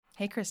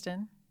Hey,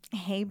 Kristen.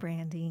 Hey,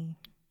 Brandy.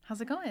 How's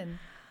it going?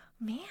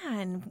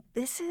 Man,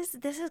 this is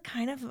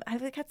kind of,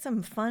 I've got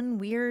some fun,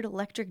 weird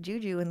electric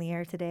juju in the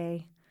air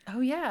today.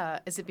 Oh, yeah.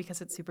 Is it because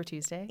it's Super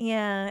Tuesday?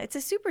 Yeah, it's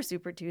a super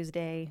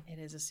Tuesday. It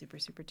is a Super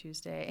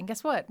Tuesday. And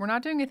guess what? We're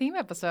not doing a theme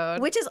episode.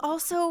 Which is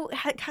also,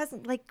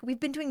 we've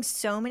been doing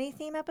so many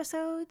theme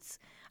episodes.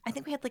 I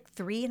think we had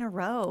 3 in a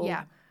row.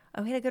 Yeah.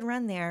 Oh, we had a good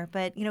run there.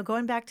 But,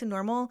 going back to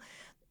normal,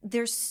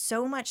 there's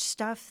so much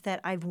stuff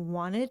that I've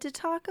wanted to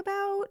talk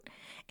about.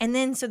 And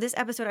then, so this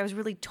episode, I was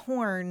really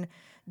torn.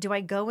 Do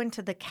I go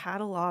into the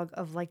catalog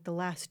of the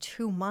last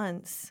 2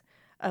 months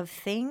of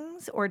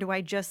things, or do I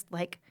just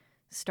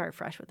start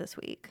fresh with this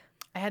week?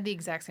 I had the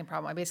exact same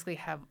problem. I basically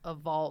have a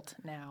vault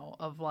now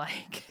of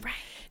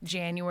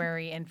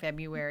January and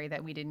February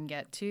that we didn't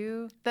get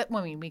to.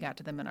 We got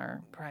to them in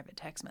our private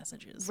text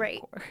messages,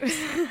 right? Of course.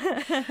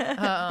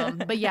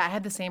 But yeah, I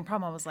had the same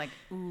problem. I was like,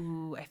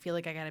 ooh, I feel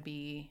like I gotta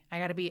be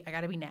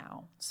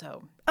now.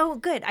 So. Oh,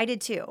 good. I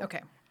did too.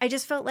 Okay. I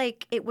just felt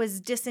like it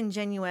was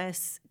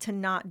disingenuous to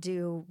not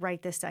do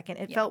right this second.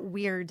 It felt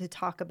weird to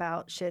talk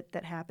about shit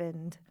that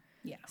happened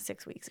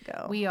 6 weeks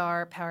ago. We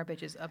are power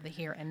bitches of the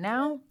here and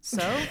now.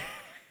 So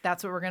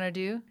that's what we're going to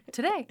do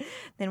today.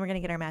 Then we're going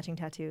to get our matching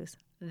tattoos.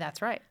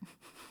 That's right.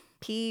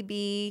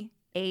 PBHAN.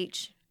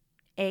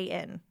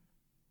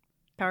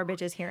 Power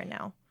bitches here and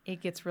now.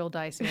 It gets real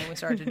dicey when we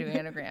start to do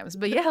anagrams.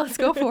 But yeah, let's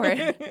go for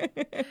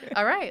it.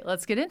 All right,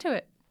 let's get into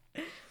it.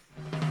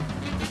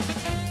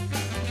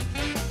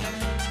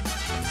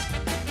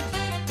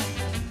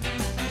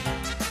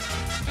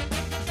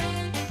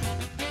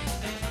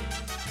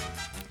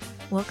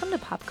 Welcome to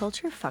Pop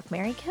Culture Fuck,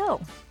 Marry,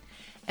 Kill.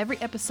 Every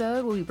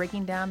episode, we'll be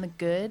breaking down the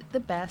good, the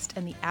best,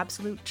 and the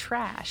absolute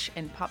trash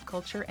in pop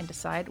culture and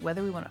decide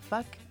whether we want to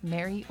fuck,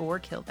 marry, or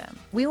kill them.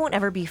 We won't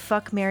ever be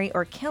fuck, marry,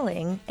 or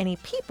killing any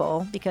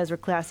people because we're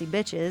classy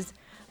bitches,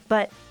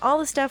 but all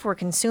the stuff we're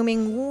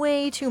consuming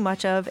way too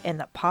much of in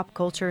the pop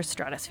culture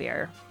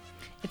stratosphere.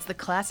 It's the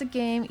classic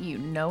game you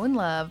know and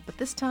love, but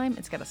this time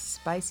it's got a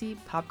spicy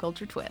pop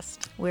culture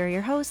twist. We're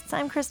your hosts.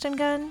 I'm Kristen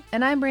Gunn.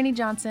 And I'm Brandy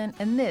Johnson,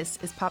 and this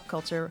is Pop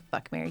Culture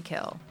Fuck, Marry,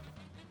 Kill.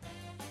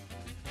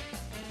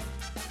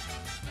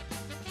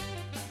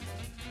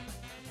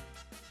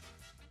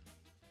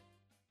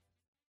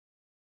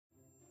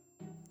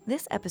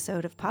 This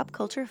episode of Pop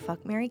Culture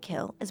Fuck, Marry,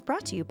 Kill is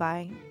brought to you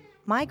by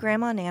My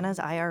Grandma Nana's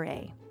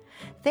IRA.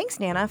 Thanks,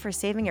 Nana, for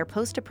saving your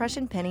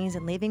post-depression pennies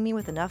and leaving me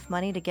with enough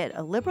money to get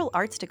a liberal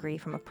arts degree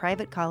from a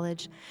private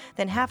college,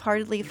 then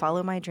half-heartedly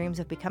follow my dreams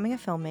of becoming a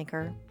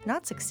filmmaker,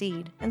 not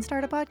succeed, and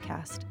start a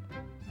podcast.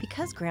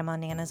 Because Grandma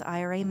Nana's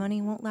IRA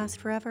money won't last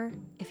forever,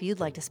 if you'd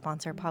like to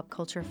sponsor Pop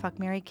Culture Fuck,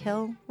 Marry,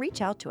 Kill,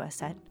 reach out to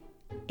us at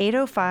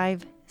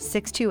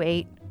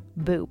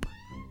 805-628-BOOP,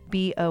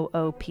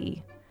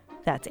 B-O-O-P.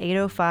 That's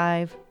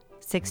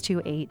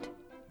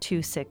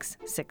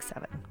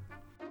 805-628-2667.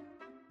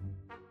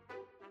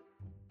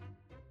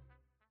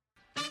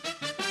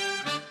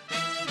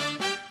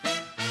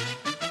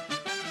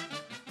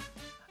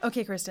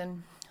 Okay,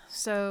 Kristen.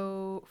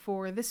 So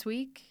for this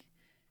week,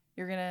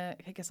 you're going to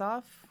kick us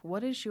off.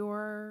 What is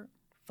your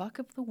fuck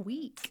of the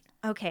week?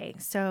 Okay,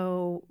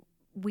 so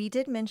we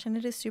did mention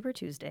it is Super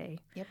Tuesday.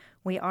 Yep.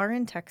 We are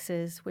in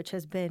Texas, which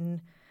has been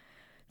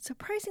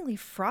surprisingly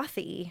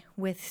frothy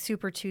with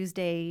Super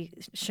Tuesday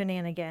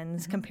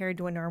shenanigans compared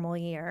to a normal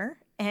year.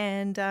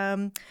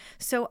 And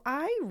so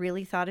I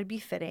really thought it'd be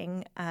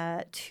fitting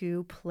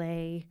to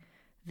play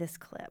this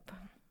clip.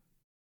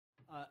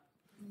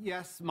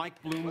 Yes,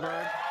 Mike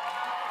Bloomberg.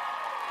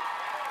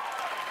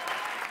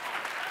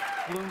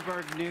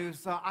 Bloomberg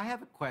News. I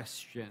have a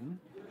question.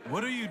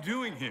 What are you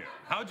doing here?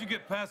 How'd you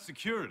get past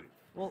security?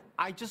 Well,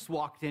 I just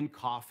walked in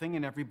coughing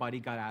and everybody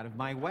got out of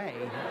my way.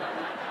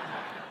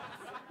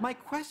 My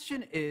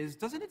question is,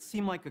 doesn't it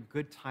seem like a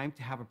good time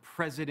to have a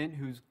president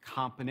who's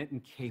competent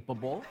and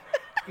capable,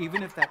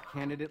 even if that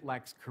candidate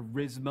lacks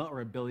charisma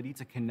or ability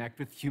to connect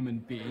with human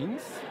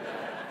beings?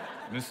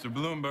 Mr.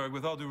 Bloomberg,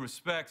 with all due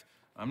respect,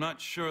 I'm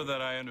not sure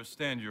that I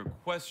understand your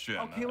question.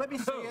 Okay, let me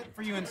say it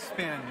for you in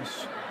Spanish.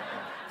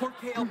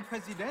 Porque el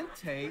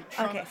presidente...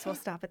 Okay, so we'll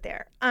stop it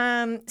there.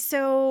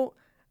 So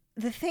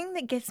the thing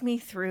that gets me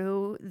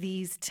through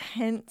these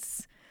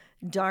tense,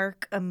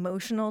 dark,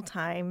 emotional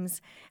times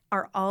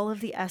are all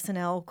of the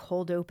SNL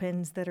cold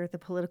opens that are the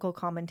political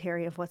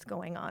commentary of what's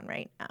going on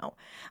right now.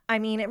 I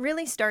mean, it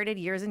really started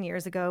years and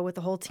years ago with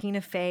the whole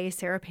Tina Fey,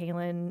 Sarah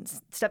Palin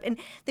stuff, and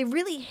they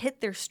really hit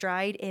their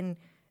stride in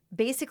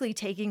basically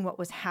taking what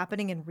was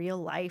happening in real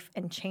life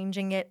and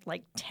changing it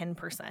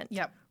 10%.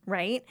 Yep.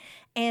 Right?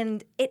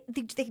 And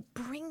they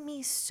bring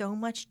me so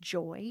much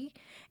joy,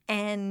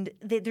 and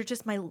they're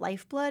just my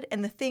lifeblood.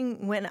 And the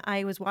thing when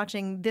I was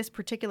watching this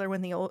particular one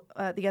the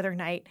other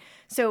night,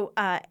 so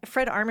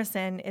Fred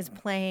Armisen is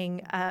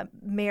playing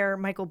Mayor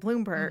Michael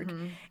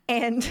Bloomberg,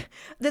 and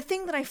the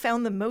thing that I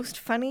found the most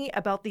funny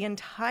about the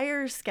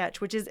entire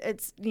sketch, which is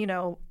it's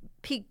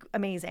peak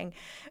amazing,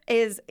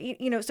 is,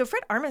 so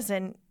Fred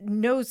Armisen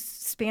knows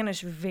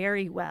Spanish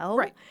very well.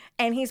 Right.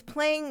 And he's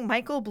playing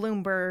Michael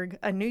Bloomberg,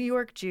 a New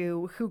York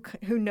Jew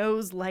who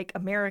knows like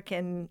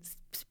American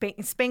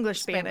Spanglish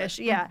Spanish.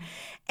 Yeah.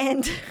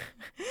 And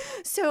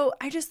so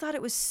I just thought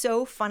it was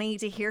so funny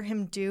to hear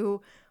him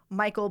do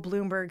Michael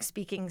Bloomberg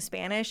speaking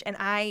Spanish. And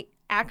I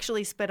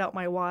actually spit out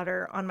my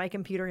water on my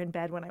computer in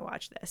bed when I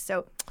watched this.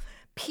 So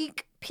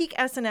peak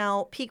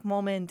SNL, peak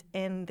moment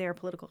in their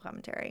political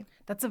commentary.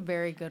 That's a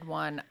very good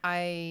one.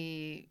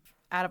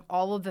 Out of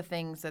all of the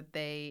things that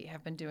they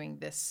have been doing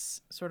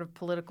this sort of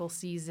political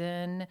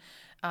season,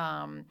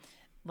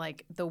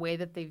 like the way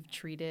that they've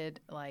treated,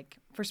 like,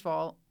 first of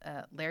all,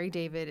 Larry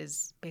David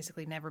is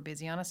basically never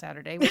busy on a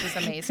Saturday, which is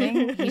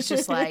amazing. He's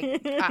just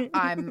like,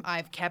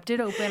 I've kept it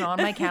open on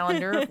my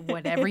calendar.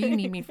 Whatever you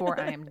need me for,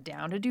 I am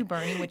down to do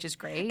Bernie, which is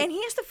great. And he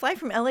has to fly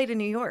from LA to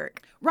New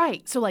York.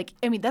 Right. So, like,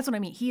 I mean, that's what I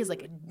mean. He is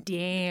like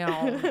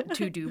down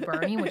to do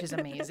Bernie, which is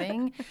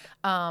amazing.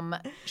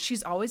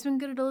 She's always been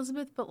good at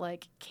Elizabeth, but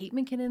like Kate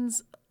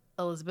McKinnon's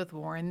Elizabeth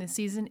Warren this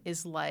season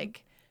is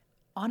like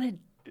on a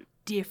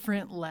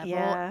different level.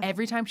 Yeah.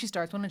 Every time she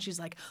starts one and she's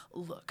like,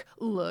 look,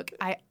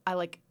 I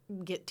like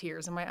get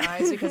tears in my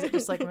eyes because it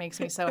just like makes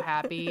me so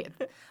happy.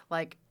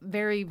 Like,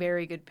 very,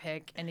 very good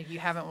pick. And if you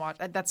haven't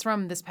watched, that's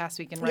from this past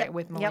weekend, right? Yep.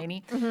 With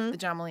Mulaney. The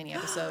John Mulaney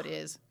episode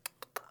is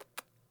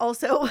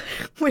Also,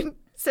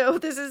 so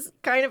this is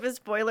kind of a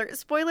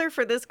spoiler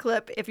for this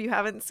clip if you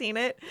haven't seen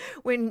it.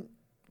 When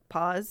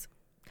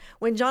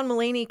John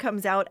Mulaney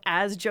comes out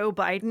as Joe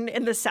Biden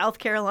in the South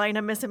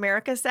Carolina Miss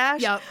America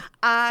sash, Yep.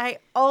 I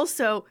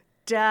also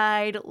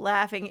died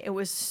laughing. It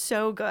was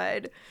so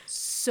good.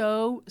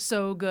 so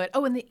good.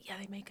 Oh, and they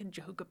make a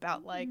joke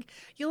about like,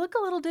 you look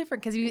a little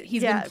different because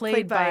he's Yeah, been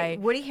played by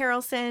Woody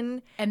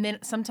Harrelson. and then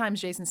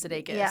sometimes Jason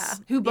Sudeikis, Yeah,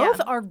 who both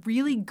yeah. are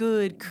really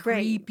good,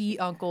 creepy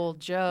Uncle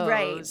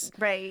Joes.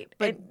 Right.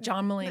 But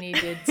John Mulaney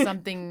did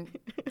something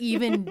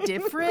even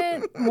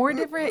different, more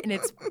different, and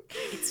it's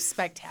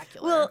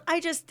spectacular. Well,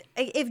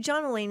 if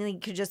John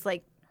Mulaney could just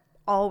like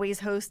always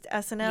host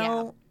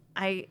SNL,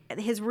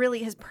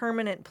 his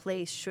permanent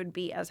place should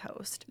be as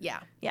host. yeah,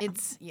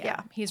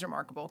 Yeah. he's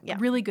remarkable. Yeah.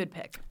 Really good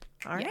pick.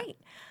 All right.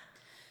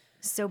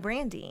 So,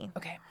 Brandy,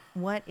 Okay.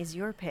 what is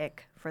your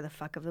pick for the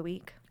fuck of the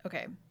week?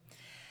 Okay.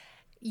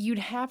 You'd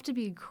have to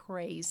be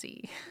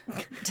crazy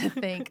to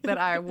think that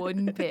I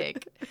wouldn't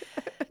pick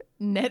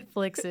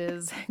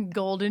Netflix's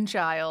Golden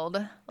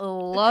Child,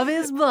 Love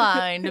is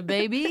Blind,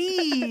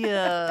 baby.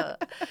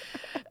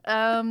 Let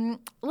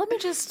me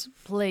just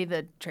play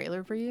the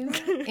trailer for you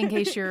in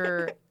case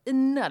you're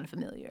not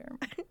familiar.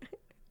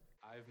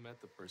 I've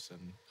met the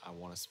person I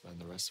want to spend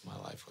the rest of my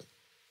life with.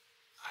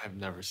 I've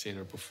never seen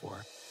her before.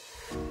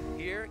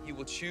 Here, you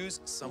will choose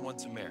someone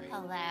to marry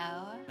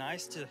Hello.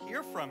 Nice to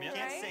hear from you.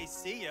 Can't say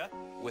see ya.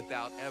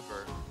 without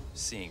ever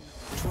seeing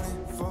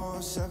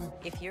her.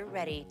 If you're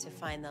ready to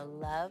find the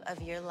love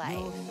of your life,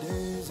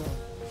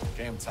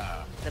 Game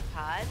time. the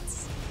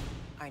pods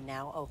are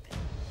now open.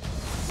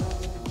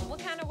 What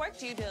kind of work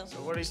do you do? So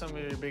what are some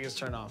of your biggest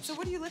turnoffs? So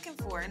what are you looking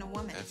for in a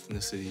woman?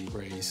 Ethnicity,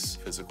 race,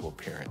 physical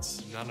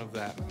appearance. None of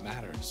that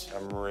matters.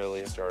 I'm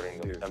really starting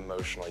to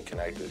emotionally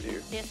connect with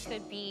you. This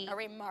could be a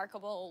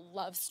remarkable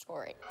love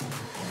story.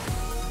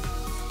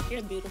 You're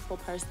a beautiful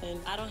person.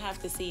 I don't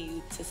have to see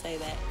you to say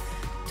that.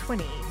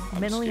 20 I'm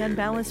mentally scared to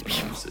unbalanced make a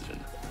people. decision.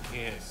 I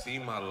can't see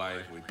my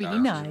life without Be you.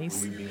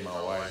 nice. Will you be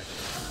my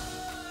wife?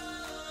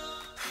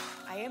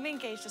 I am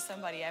engaged to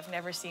somebody I've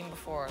never seen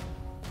before.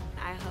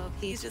 I hope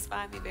he's just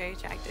find me very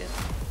attractive.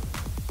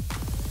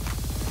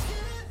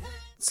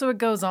 So it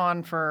goes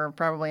on for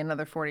probably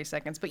another 40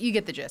 seconds, but you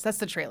get the gist. That's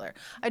the trailer.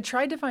 I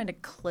tried to find a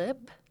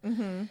clip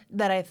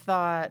that I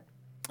thought,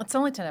 it's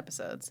only 10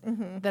 episodes,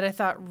 that I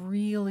thought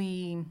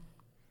really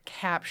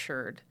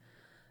captured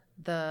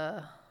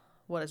the,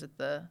 what is it,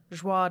 the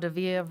joie de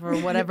vivre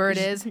or whatever it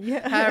is,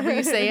 however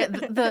you say it,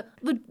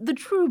 the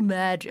true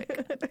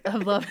magic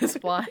of Love is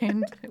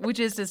Blind, which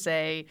is to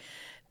say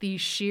the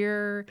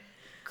sheer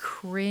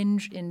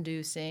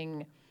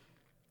cringe-inducing,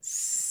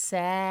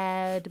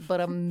 sad but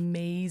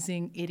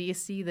amazing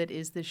idiocy that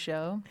is the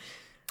show.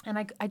 And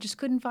I just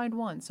couldn't find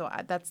one. So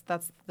that's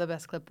the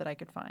best clip that I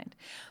could find.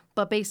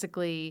 But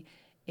basically,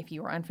 if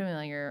you are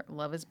unfamiliar,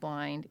 Love is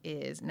Blind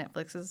is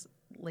Netflix's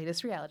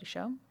latest reality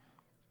show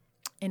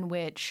in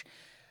which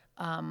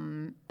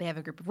they have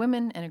a group of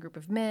women and a group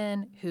of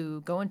men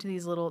who go into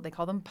these little, they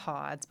call them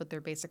pods, but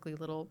they're basically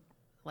little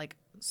like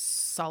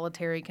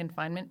solitary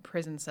confinement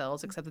prison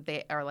cells, except that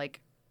they are like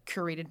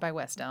curated by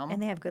West Elm.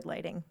 And they have good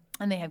lighting.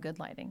 And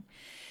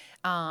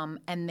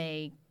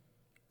they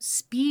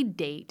speed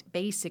date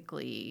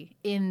basically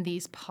in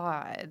these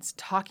pods,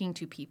 talking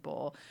to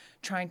people,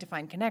 trying to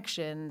find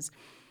connections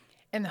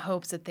in the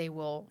hopes that they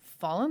will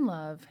fall in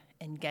love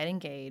and get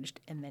engaged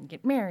and then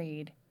get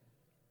married.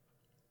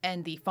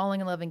 And the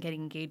falling in love and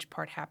getting engaged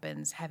part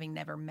happens having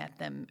never met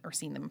them or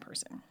seen them in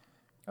person.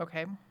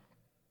 Okay?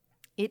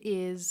 It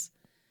is,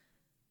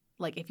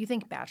 like, if you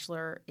think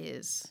Bachelor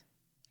is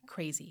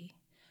crazy,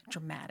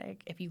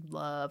 dramatic, if you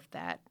love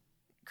that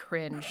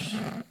cringe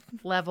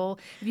level.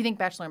 If you think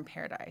Bachelor in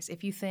Paradise,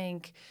 if you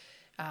think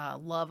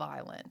Love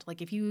Island,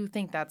 like if you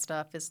think that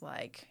stuff is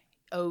like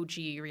OG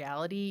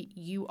reality,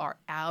 you are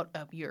out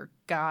of your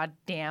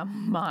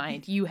goddamn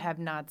mind. You have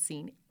not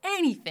seen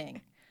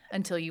anything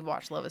until you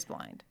watch Love is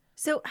Blind.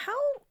 So how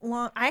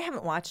long? I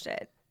haven't watched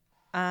it.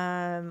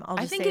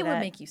 I think it would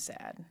make you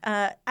sad.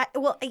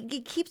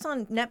 It keeps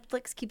on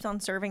Netflix keeps on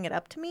serving it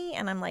up to me,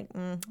 and I'm like,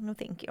 no,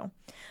 thank you.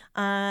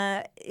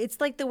 It's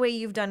like the way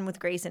you've done with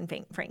Grace and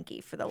Frankie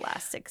for the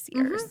last 6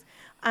 years.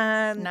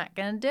 Not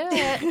gonna do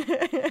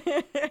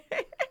it.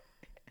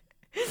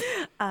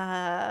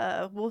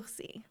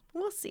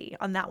 We'll see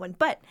on that one.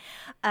 But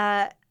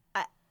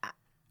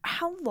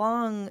how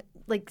long?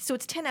 Like, so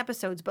it's 10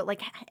 episodes, but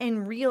like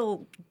in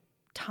real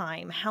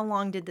time, how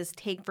long did this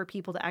take for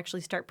people to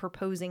actually start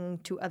proposing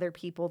to other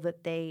people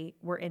that they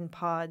were in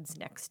pods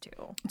next to?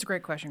 It's a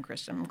great question,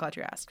 Kristen. I'm glad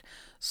you asked.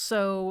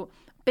 So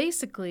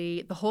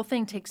basically, the whole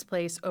thing takes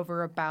place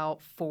over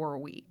about 4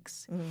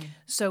 weeks.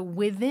 So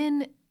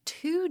within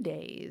 2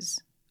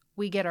 days,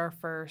 we get our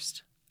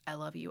first I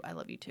love you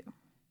too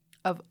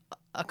of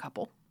a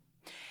couple.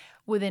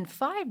 Within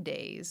 5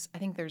 days, I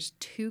think there's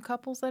 2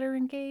 couples that are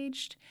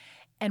engaged.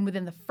 And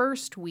within the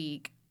first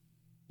week,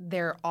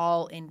 they're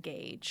all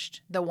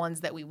engaged, the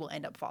ones that we will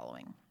end up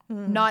following.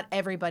 Not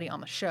everybody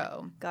on the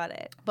show. Got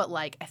it. But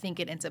like I think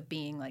it ends up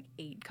being like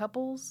 8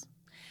 couples.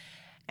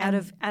 Out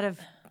of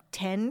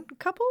 10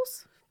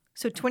 couples?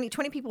 So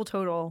 20 people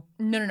total.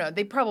 No.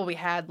 They probably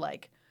had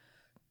like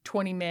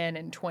 20 men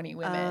and 20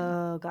 women.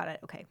 Oh, got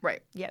it. Okay.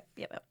 Right. Yep.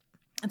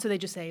 And so they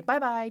just say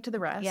bye-bye to the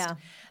rest. Yeah.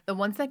 The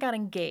ones that got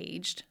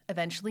engaged,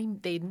 eventually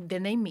they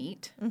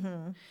meet.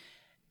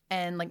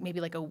 And like maybe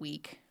like a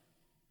week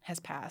has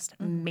passed,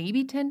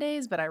 maybe 10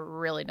 days, but I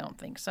really don't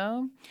think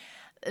so.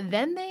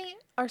 Then they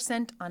are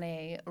sent on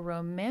a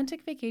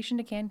romantic vacation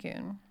to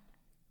Cancun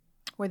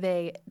where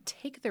they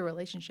take their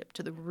relationship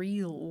to the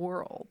real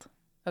world,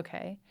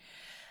 okay?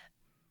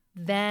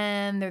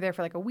 Then they're there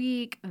for like a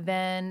week.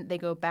 Then they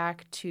go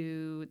back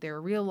to their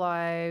real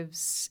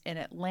lives in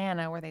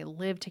Atlanta where they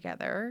live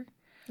together.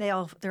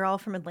 They're all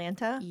from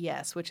Atlanta?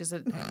 Yes, which is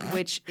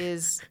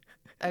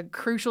a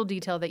crucial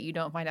detail that you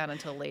don't find out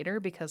until later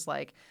because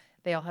like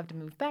they all have to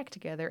move back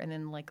together and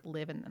then like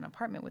live in an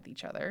apartment with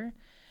each other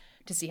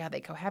to see how they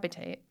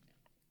cohabitate.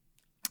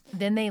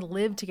 Then they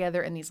live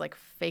together in these like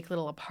fake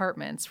little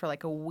apartments for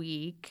like a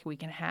week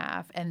and a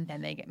half, and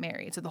then they get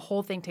married. So the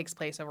whole thing takes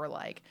place over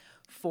like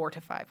 4 to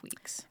 5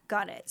 weeks.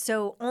 Got it.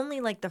 So only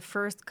like the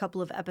first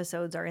couple of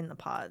episodes are in the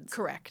pods.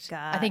 Correct.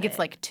 Got I think it. it's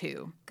like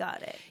 2.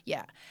 Got it.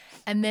 Yeah.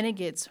 And then it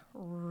gets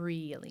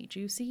really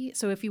juicy.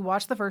 So if you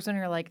watch the first one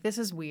and you're like, this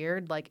is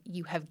weird, like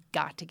you have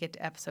got to get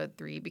to episode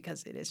 3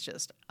 because it is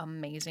just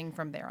amazing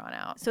from there on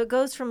out. So it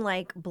goes from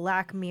like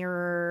Black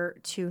Mirror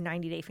to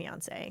 90 Day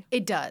Fiancé.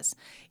 It does.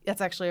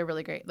 That's actually a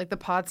really great. Like the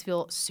pods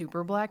feel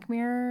super Black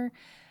Mirror,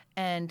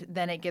 and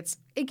then it gets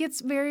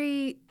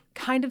very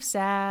kind of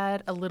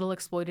sad, a little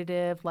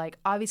exploitative. Like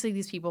obviously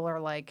these people are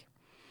like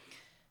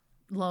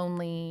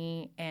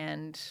lonely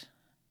and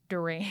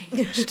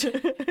deranged.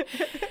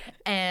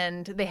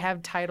 And they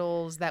have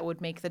titles that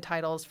would make the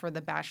titles for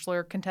the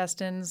Bachelor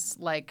contestants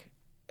like,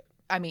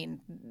 I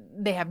mean,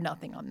 they have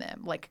nothing on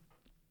them.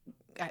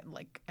 I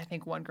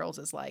think one girl's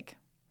is like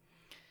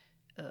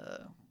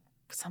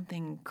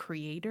something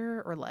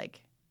creator or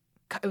like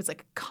it was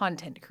like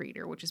content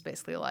creator, which is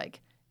basically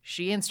like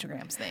she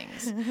Instagrams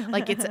things.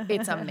 Like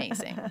it's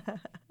amazing.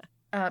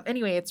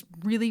 Anyway, it's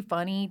really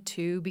funny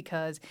too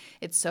because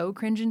it's so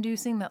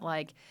cringe-inducing that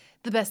like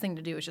the best thing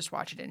to do is just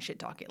watch it and shit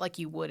talk it like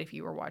you would if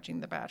you were watching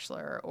The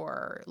Bachelor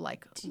or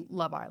like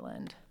Love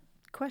Island.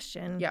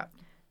 Question. Yeah.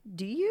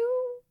 Do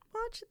you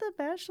watch The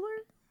Bachelor?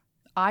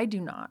 I do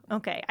not.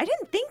 Okay. I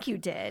didn't think you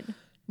did.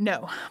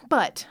 No,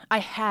 but I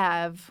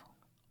have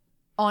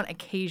on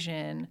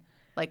occasion,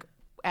 like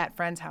at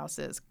friends'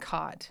 houses,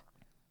 caught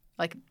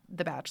like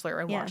The Bachelor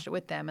and watched it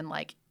with them, and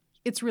like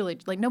it's really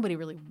like nobody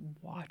really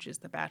watches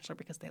The Bachelor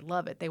because they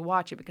love it. They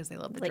watch it because they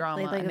love the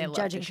drama and they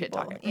love to shit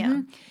talk it.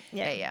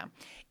 Yeah.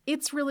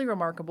 It's really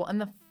remarkable,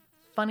 and the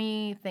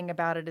funny thing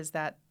about it is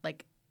that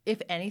like if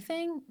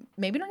anything,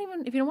 maybe not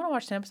even if you don't want to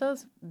watch 10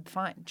 episodes,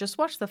 fine. Just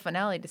watch the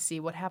finale to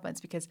see what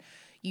happens because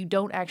you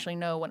don't actually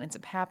know what ends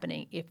up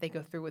happening if they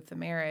go through with the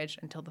marriage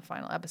until the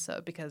final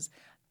episode because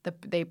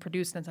they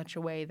produce it in such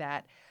a way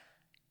that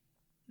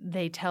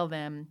they tell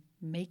them,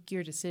 make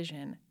your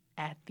decision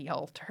at the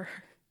altar.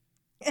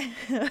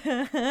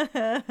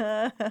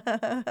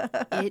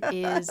 It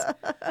is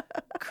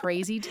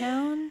crazy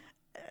town.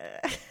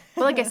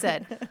 But like I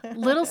said,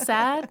 little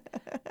sad,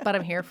 but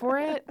I'm here for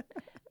it.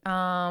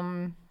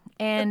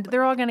 And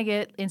they're all going to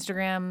get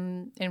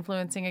Instagram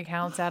influencing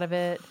accounts out of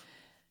it.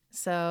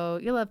 So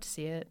you'll love to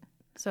see it.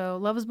 So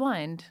Love is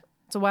Blind.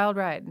 It's a wild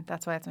ride.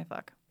 That's why it's my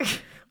fuck.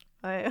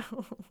 Okay.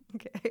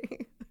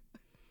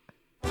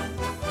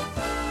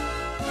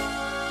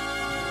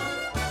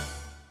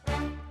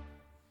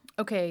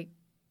 Okay,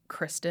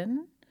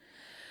 Kristen,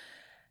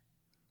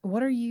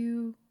 what are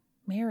you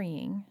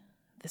marrying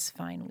this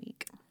fine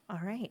week? All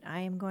right.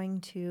 I am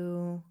going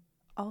to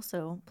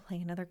also play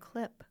another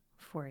clip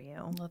for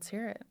you. Let's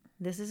hear it.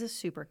 This is a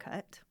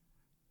supercut,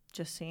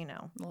 just so you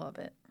know. Love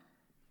it.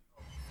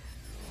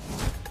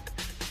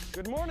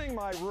 Good morning,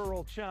 my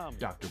rural chum.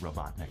 Dr.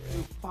 Robotnik.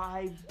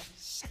 5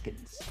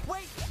 seconds.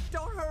 Wait,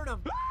 don't hurt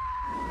him.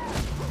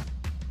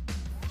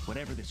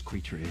 Whatever this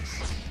creature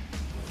is,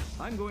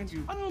 I'm going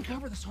to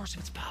uncover the source of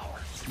its power.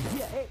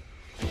 Yay.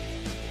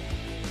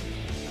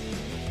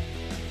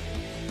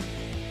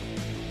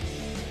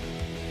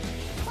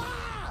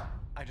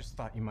 I just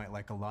thought you might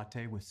like a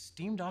latte with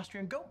steamed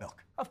Austrian goat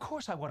milk. Of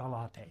course I want a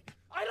latte.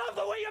 I love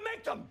the way you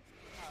make them.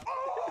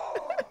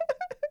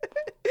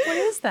 What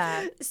is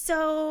that?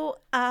 So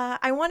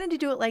I wanted to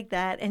do it like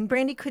that, and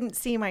Brandy couldn't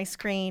see my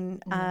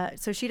screen,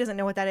 so she doesn't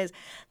know what that is.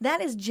 That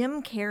is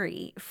Jim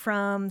Carrey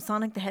from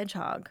Sonic the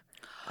Hedgehog.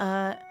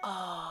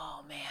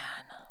 Oh, man.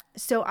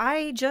 So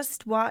I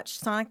just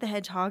watched Sonic the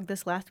Hedgehog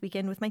this last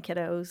weekend with my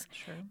kiddos.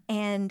 Sure.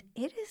 And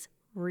it is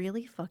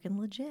really fucking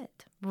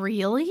legit.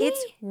 Really?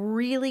 It's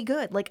really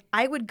good. Like,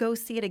 I would go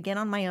see it again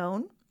on my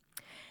own.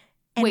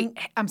 And Wait,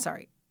 I'm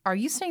sorry. Are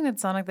you saying that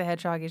Sonic the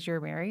Hedgehog is your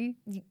Mary?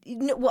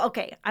 No, well,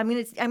 okay. I'm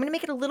gonna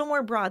make it a little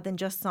more broad than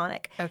just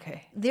Sonic.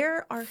 Okay.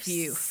 There are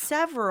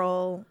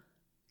several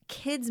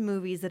kids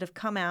movies that have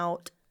come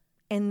out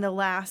in the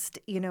last,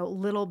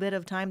 little bit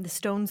of time, the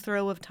stone's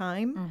throw of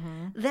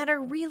time, that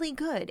are really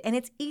good. And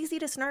it's easy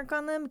to snark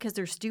on them because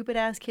they're stupid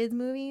ass kids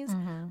movies,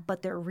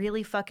 but they're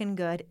really fucking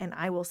good, and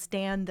I will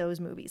stand those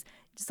movies.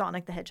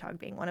 Sonic the Hedgehog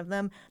being one of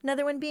them.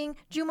 Another one being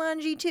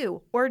Jumanji 2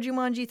 or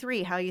Jumanji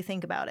 3, how you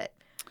think about it.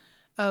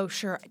 Oh,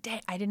 sure.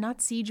 I did not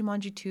see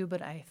Jumanji 2,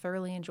 but I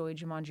thoroughly enjoyed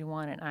Jumanji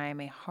 1, and I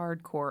am a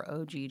hardcore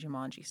OG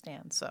Jumanji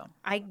stan, so.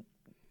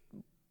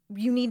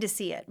 You need to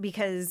see it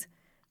because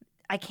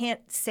I can't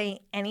say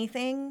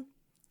anything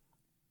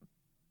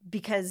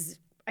because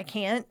I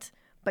can't,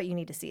 but you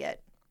need to see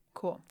it.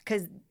 Cool.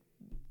 Because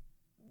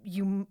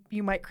you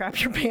might crap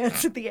your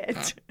pants at the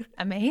end.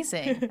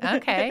 Amazing.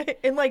 Okay.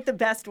 In like the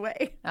best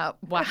way. Oh,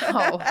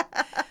 wow.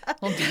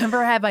 Well,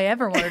 never have I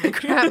ever wanted to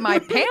crap my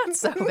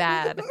pants so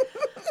bad.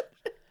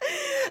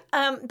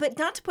 But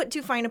not to put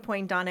too fine a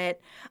point on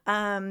it,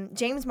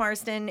 James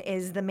Marsden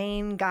is the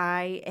main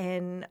guy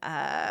in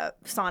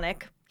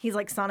Sonic. He's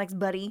like Sonic's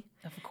buddy.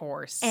 Of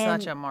course.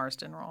 And, such a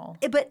Marsden role.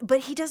 But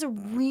he does a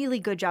really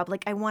good job.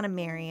 Like, I want to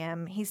marry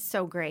him. He's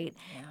so great.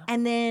 Yeah.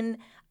 And then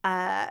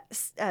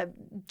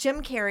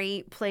Jim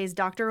Carrey plays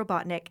Dr.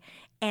 Robotnik.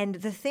 And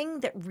the thing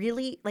that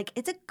really, like,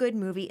 it's a good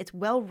movie. It's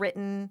well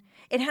written.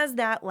 It has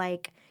that,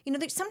 like,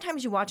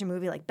 sometimes you watch a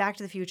movie like Back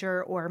to the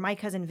Future or My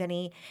Cousin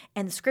Vinny,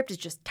 and the script is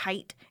just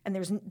tight, and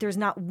there's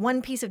not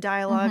one piece of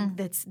dialogue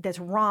that's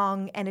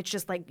wrong, and it's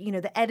just like,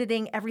 the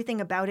editing, everything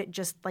about it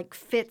just like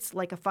fits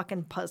like a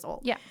fucking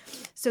puzzle. Yeah.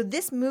 So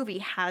this movie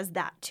has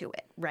that to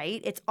it,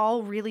 right? It's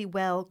all really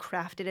well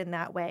crafted in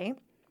that way.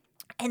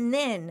 And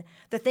then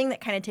the thing that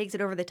kind of takes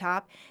it over the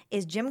top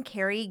is Jim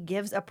Carrey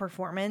gives a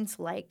performance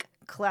like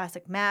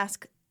classic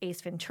Mask,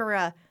 Ace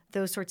Ventura,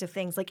 those sorts of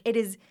things. Like,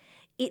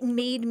 it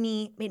made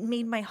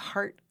my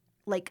heart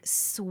like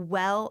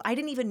swell. I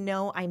didn't even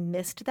know I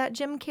missed that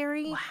Jim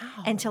Carrey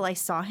until I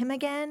saw him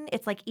again.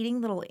 It's like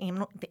eating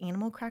the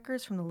animal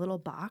crackers from the little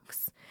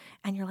box,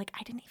 and you're like,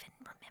 I didn't even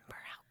remember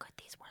how good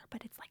these were,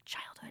 but it's like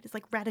childhood. It's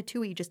like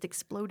Ratatouille just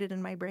exploded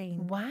in my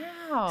brain.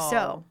 Wow.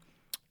 So,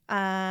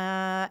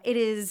 it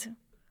is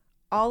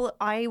all.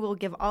 I will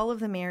give all of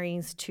the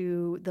Marys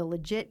to the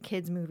legit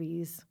kids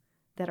movies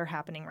that are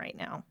happening right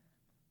now.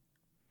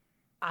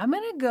 I'm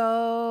going to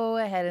go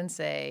ahead and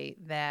say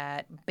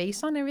that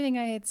based on everything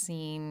I had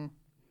seen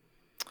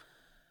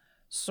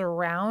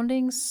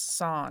surrounding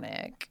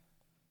Sonic,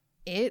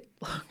 it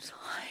looked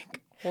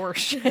like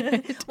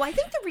horseshit. Well, I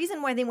think the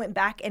reason why they went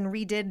back and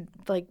redid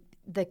like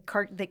the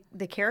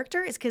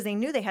character is because they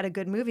knew they had a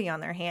good movie on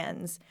their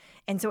hands,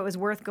 and so it was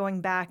worth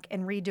going back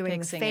and redoing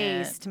the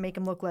face to make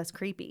him look less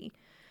creepy.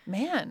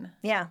 Man.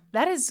 Yeah.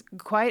 That is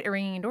quite a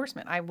ringing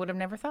endorsement. I would have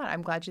never thought.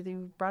 I'm glad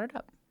you brought it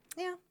up.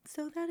 Yeah,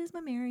 so that is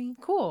my Mary.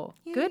 Cool.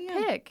 Yeah, Good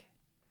yeah. pick.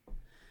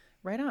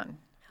 Right on.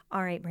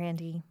 All right,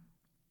 Brandy.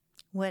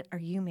 What are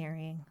you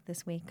marrying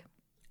this week?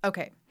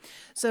 Okay.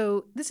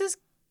 So this is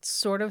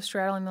sort of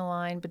straddling the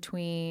line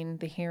between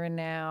the here and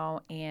now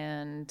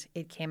and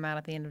it came out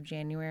at the end of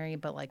January.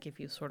 But like if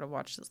you sort of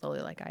watched it slowly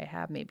like I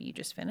have, maybe you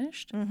just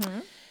finished. Mm-hmm.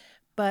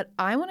 But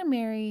I want to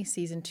marry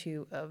season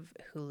 2 of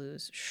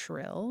Hulu's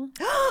Shrill.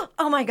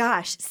 Oh my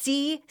gosh.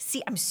 See,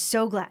 I'm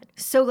so glad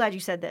you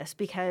said this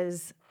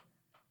because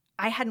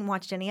I hadn't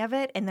watched any of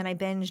it, and then I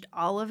binged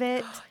all of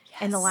it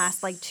in the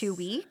last like 2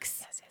 weeks.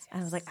 Yes.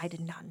 And I was like, I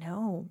did not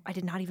know. I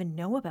did not even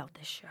know about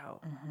this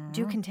show. Mm-hmm.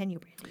 Do continue,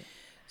 Brandy.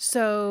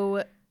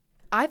 So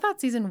I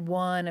thought season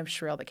 1 of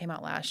Shrill that came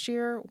out last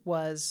year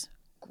was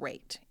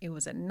great. It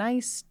was a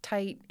nice,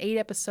 tight,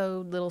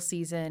 8-episode little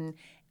season.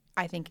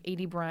 I think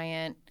A.D.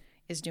 Bryant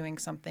is doing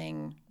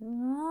something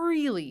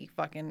really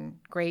fucking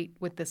great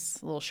with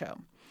this little show.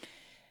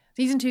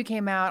 Season 2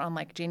 came out on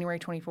like January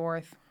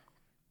 24th.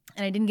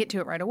 And I didn't get to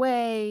it right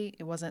away.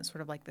 It wasn't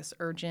sort of like this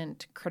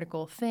urgent,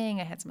 critical thing.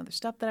 I had some other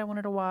stuff that I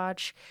wanted to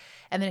watch.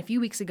 And then a few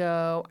weeks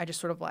ago, I just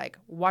sort of like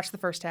watched the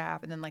first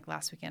half. And then like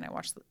last weekend, I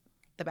watched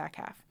the back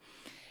half.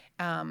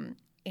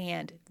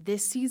 And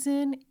this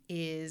season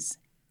is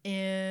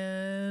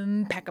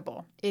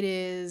impeccable. It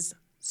is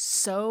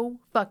so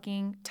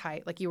fucking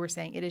tight. Like you were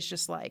saying, it is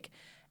just like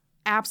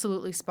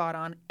absolutely spot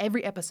on.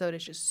 Every episode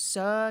is just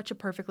such a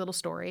perfect little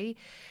story.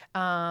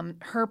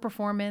 Her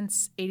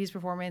performance, 80s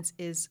performance,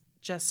 is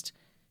just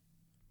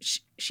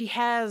she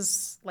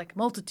has like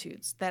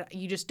multitudes that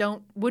you just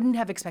wouldn't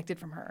have expected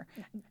from her.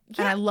 Yeah.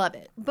 And I love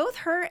it. Both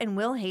her and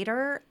Will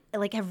Hader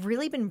like have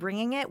really been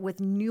bringing it with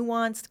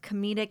nuanced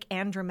comedic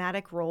and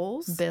dramatic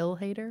roles. Bill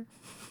Hader?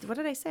 What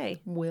did I say?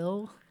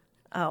 Will.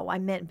 Oh, I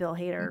meant Bill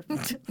Hader.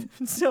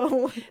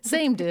 So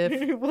same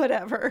diff.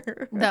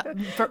 Whatever.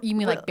 You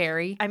mean like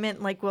Barry? I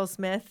meant like Will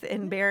Smith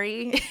in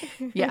Barry.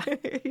 Yeah.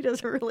 He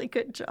does a really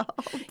good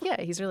job. Yeah,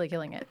 he's really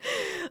killing it.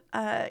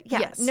 Yeah.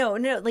 Yes. No,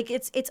 like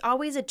it's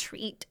always a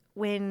treat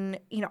when,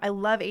 I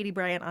love Aidy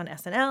Bryant on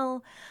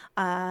SNL,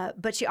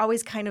 but she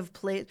always kind of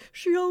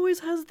she always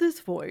has this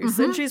voice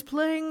and she's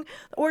playing,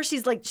 or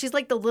she's like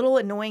the little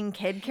annoying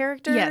kid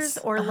characters, yes.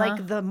 Or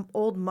like the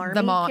old Marmy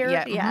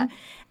character. Yeah.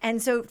 And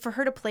so for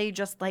her to play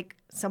just like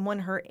someone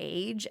her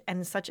age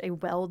and such a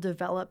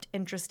well-developed,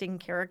 interesting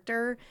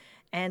character,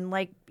 and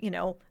like,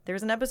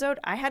 there's an episode,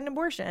 I had an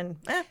abortion.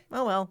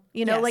 Oh well.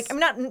 Yes. Like I'm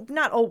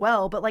not oh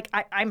well, but like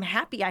I'm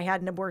happy I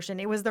had an abortion.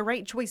 It was the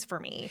right choice for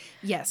me.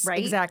 Yes, right?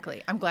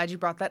 Exactly. I'm glad you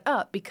brought that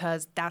up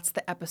because that's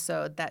the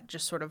episode that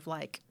just sort of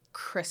like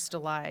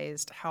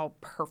crystallized how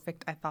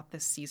perfect I thought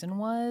this season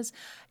was.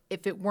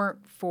 If it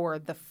weren't for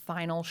the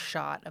final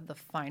shot of the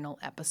final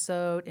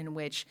episode in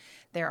which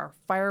there are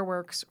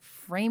fireworks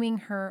framing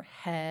her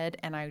head,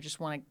 and I just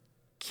want to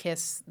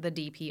kiss the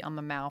DP on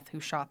the mouth who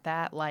shot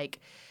that, like,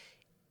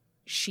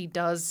 she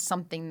does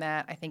something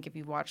that I think if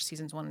you've watched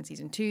seasons 1 and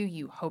season 2,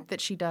 you hope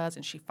that she does,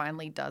 and she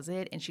finally does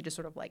it, and she just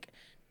sort of like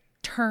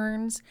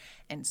turns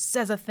and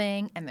says a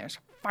thing, and there's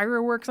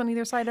fireworks on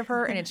either side of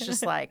her, and it's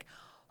just like,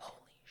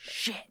 holy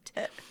shit.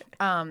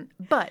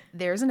 But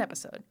there's an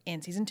episode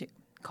in season 2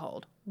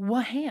 called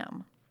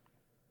Wham!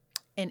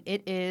 And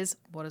it is,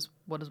 what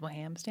does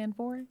Wham stand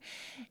for?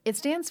 It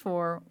stands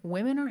for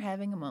Women Are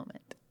Having a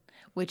Moment,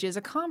 which is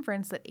a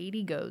conference that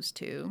Aidy goes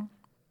to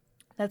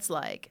that's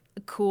like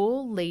a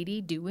cool lady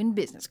doing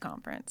business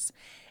conference.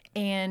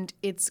 And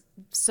it's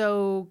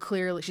so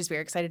clearly, she's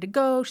very excited to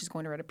go. She's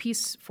going to write a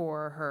piece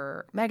for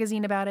her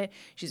magazine about it.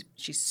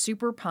 She's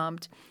super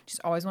pumped. She's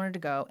always wanted to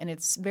go. And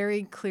it's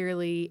very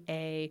clearly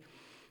a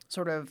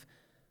sort of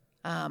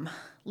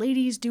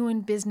ladies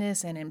doing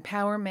business and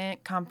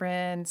empowerment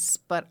conference,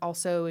 but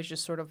also is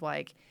just sort of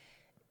like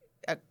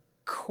a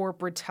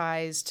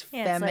corporatized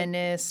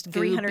feminist, it's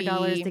like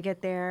 $300 to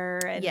get there,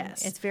 and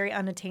yes, it's very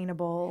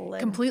unattainable,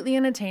 completely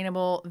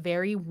unattainable,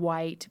 very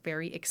white,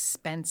 very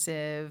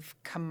expensive,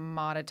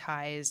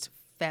 commoditized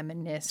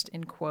feminist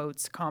in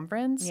quotes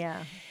conference.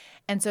 Yeah.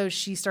 And so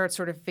she starts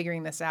sort of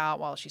figuring this out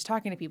while she's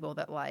talking to people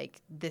that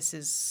like this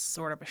is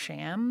sort of a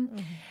sham.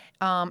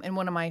 Mm-hmm. And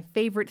one of my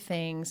favorite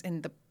things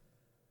in the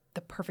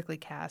perfectly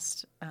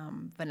cast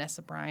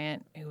Vanessa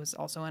Bryant, who was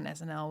also on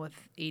SNL with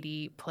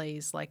Aidy,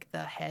 plays like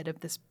the head of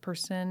this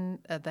person,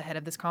 the head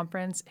of this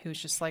conference, who's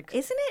just like...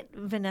 Isn't it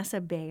Vanessa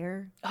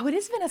Bayer? Oh, it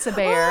is Vanessa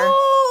Bayer.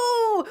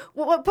 Oh!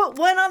 Well, put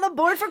one on the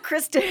board for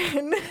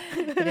Kristen.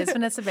 It is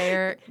Vanessa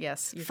Bayer.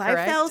 Yes, you're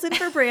 5,000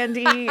 for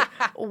Brandy,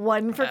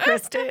 1 for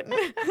Kristen.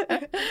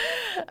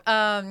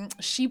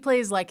 She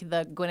plays like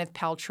the Gwyneth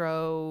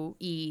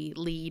Paltrow-y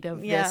lead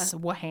of this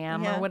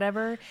Wham or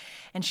whatever.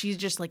 And she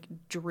just like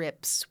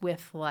drips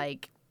with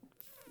like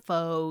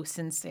faux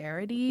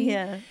sincerity.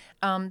 Yeah.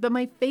 But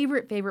my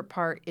favorite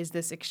part is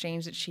this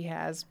exchange that she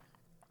has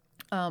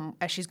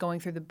as she's going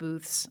through the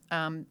booths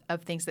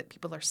of things that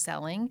people are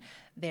selling.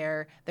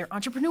 They're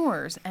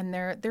entrepreneurs and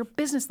they're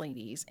business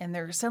ladies and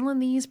they're selling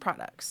these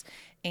products.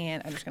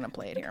 And I'm just going to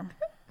play it here.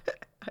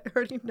 I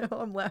already know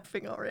I'm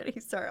laughing already.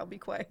 Sorry, I'll be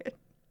quiet.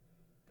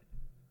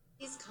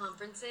 These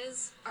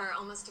conferences are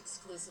almost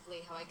exclusively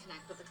how I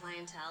connect with the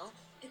clientele.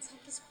 It's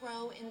helped us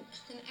grow in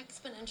an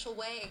exponential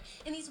way.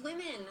 And these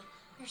women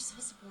are so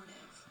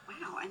supportive.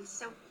 Wow, and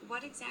so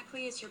what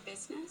exactly is your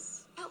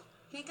business? Oh,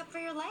 makeup for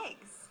your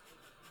legs.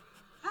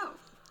 Oh.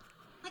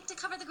 Like to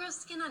cover the gross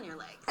skin on your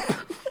legs.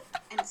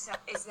 And so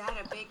is that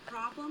a big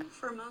problem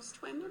for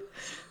most women?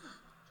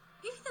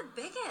 Maybe the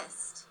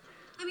biggest.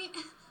 I mean,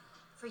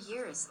 for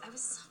years I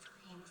was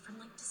suffering from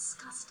like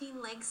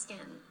disgusting leg skin.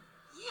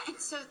 Yeah,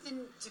 and so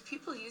then do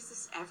people use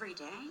this every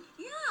day?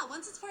 Yeah,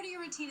 once it's part of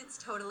your routine, it's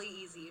totally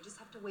easy. You just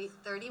have to wait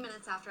 30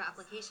 minutes after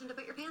application to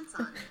put your pants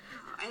on.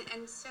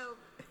 And so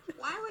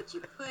why would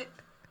you put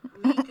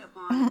makeup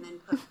on and then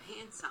put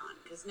pants on?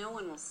 Because no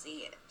one will see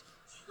it.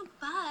 Yeah,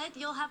 but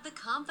you'll have the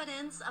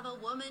confidence of a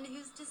woman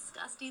whose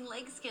disgusting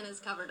leg skin is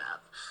covered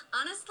up.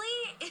 Honestly,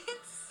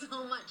 it's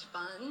so much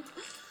fun.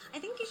 I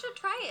think you should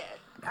try it.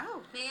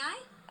 Oh. May I?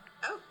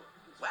 Oh,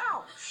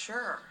 wow,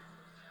 sure.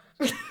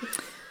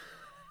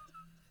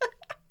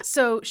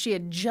 So she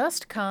had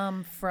just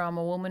come from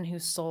a woman who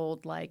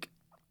sold like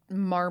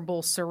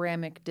marble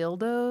ceramic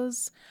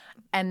dildos,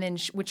 and then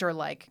which are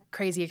like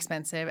crazy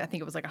expensive. I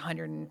think it was like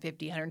 $150,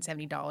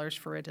 $170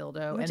 for a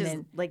dildo. Which and is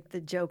then like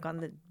the joke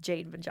on the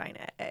jade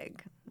vagina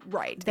egg.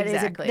 right, That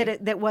exactly.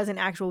 that was an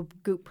actual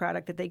Goop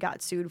product that they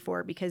got sued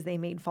for because they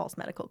made false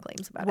medical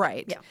claims about it.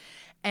 Right. Yeah.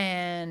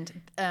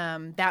 And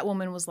that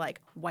woman was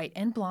like white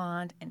and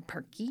blonde and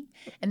perky.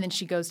 And then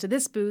she goes to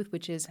this booth,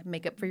 which is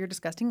makeup for your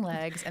disgusting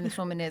legs. And this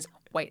woman is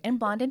white and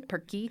blonde and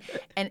perky.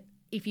 And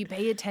if you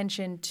pay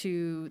attention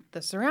to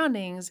the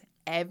surroundings,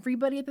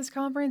 everybody at this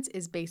conference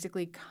is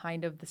basically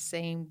kind of the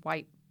same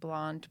white,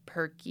 blonde,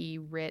 perky,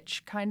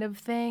 rich kind of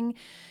thing,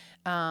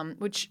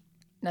 which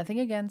nothing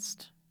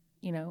against.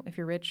 You know, if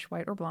you're rich,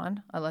 white, or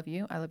blonde, I love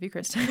you. I love you,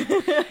 Kristen.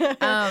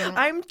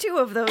 I'm two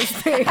of those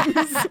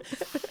things.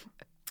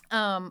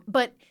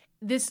 But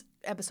this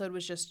episode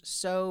was just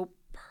so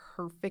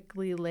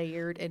perfectly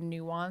layered and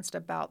nuanced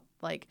about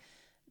like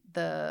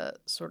the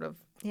sort of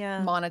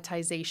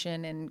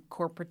monetization and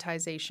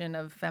corporatization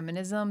of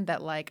feminism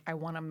that like I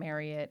want to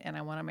marry it and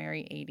I want to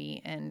marry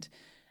 80 and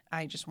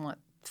I just want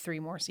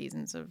 3 more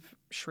seasons of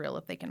Shrill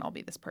if they can all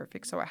be this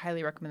perfect. So I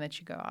highly recommend that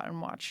you go out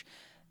and watch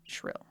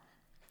Shrill.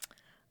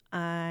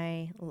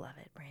 I love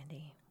it,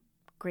 Brandy.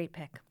 Great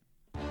pick.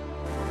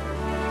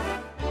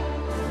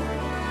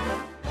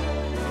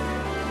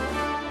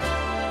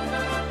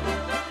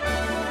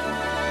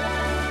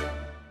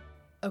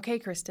 Okay,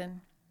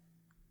 Kristen.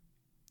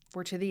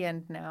 We're to the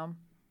end now.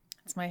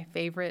 It's my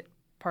favorite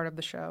part of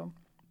the show.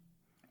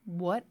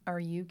 What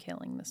are you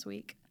killing this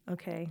week?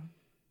 Okay.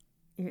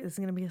 This is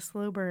going to be a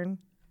slow burn.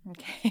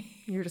 Okay.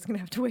 You're just going to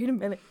have to wait a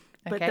minute.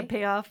 But Okay. the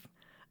payoff,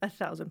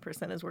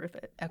 1,000% is worth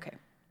it. Okay.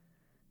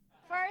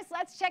 First,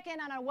 let's check in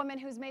on a woman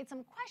who's made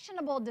some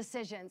questionable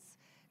decisions.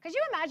 Could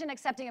you imagine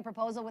accepting a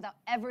proposal without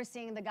ever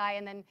seeing the guy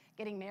and then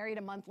getting married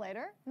a month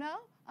later? No?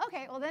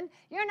 Okay, well then,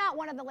 you're not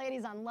one of the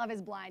ladies on Love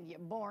is Blind, you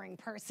boring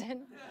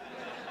person.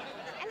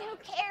 And who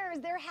cares?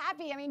 They're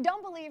happy. I mean,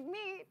 don't believe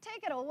me.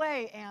 Take it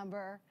away,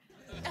 Amber.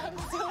 I'm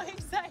so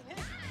excited.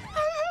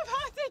 I'm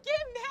about to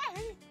get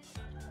married.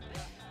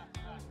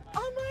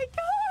 Oh my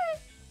God.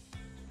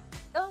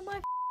 Oh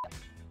my.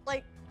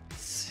 Like,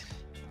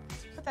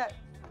 put that.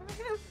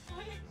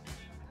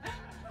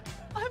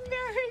 I'm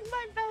marrying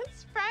my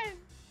best friend.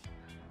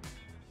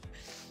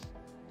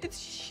 It's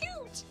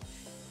huge.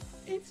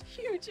 It's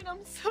huge, and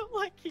I'm so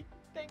lucky,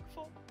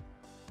 thankful.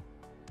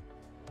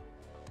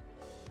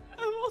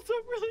 I'm also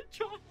really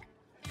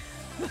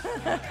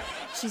drunk.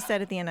 She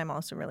said at the end, I'm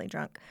also really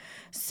drunk.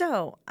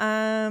 So,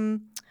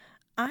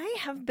 I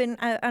have been,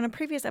 on a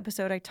previous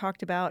episode, I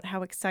talked about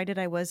how excited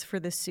I was for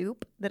The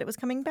Soup, that it was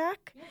coming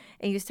back.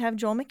 It used to have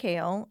Joel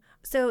McHale.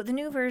 So the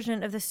new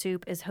version of The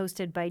Soup is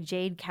hosted by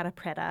Jade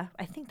Catapretta.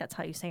 I think that's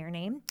how you say her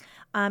name.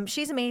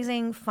 She's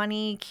amazing,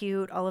 funny,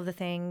 cute, all of the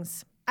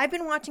things. I've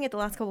been watching it the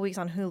last couple of weeks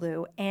on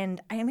Hulu,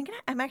 and I'm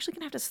actually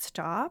going to have to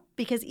stop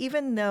because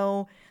even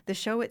though the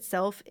show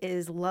itself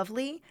is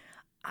lovely,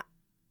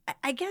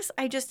 I guess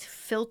I just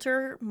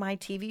filter my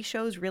TV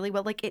shows really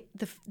well. Like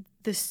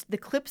the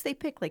clips they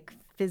pick like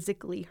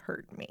physically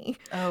hurt me.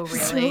 Oh, really?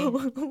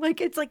 So,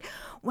 like it's like,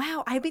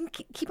 wow, I've been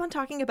keep on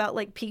talking about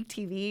like peak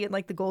TV and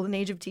like the golden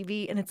age of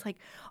TV, and it's like,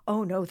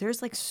 oh no,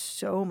 there's like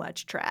so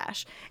much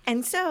trash.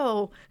 And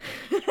so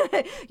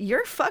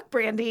your fuck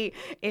Brandy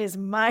is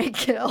my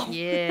kill.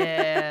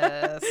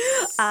 Yes.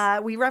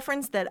 We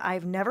referenced that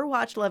I've never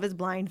watched Love is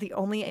Blind. The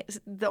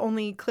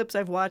only clips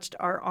I've watched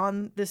are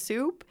on The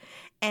Soup.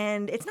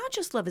 And it's not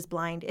just Love is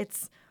Blind.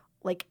 It's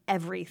like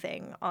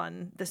everything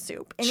on The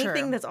Soup.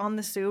 Anything that's on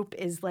The Soup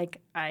is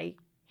like, I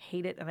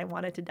hate it and I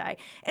want it to die.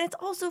 And it's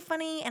also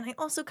funny and I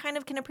also kind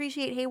of can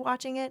appreciate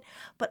watching it.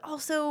 But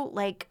also,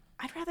 like,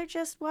 I'd rather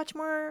just watch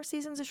more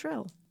seasons of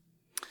Shrill.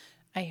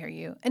 I hear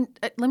you. And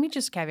let me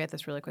just caveat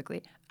this really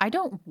quickly. I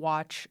don't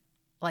watch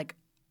like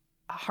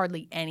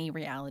hardly any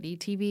reality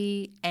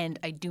TV, and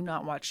I do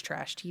not watch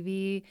trash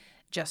TV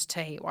just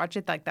to hate watch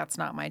it. Like that's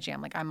not my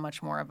jam. Like I'm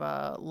much more of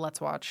a let's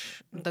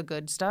watch the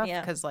good stuff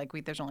because like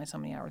there's only so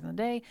many hours in the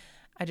day.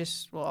 I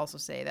just will also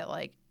say that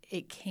like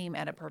it came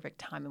at a perfect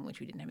time in which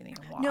we didn't have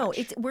anything to watch. No,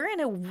 we're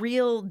in a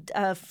real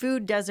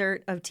food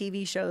desert of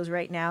TV shows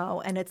right now,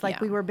 and it's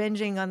like we were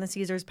binging on the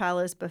Caesar's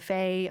Palace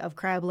buffet of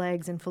crab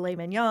legs and filet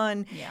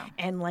mignon,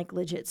 and like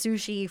legit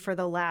sushi for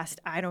the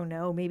last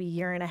maybe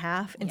year and a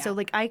half. And so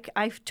like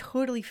I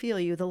totally feel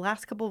you. The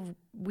last couple of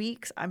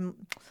weeks,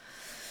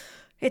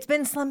 it's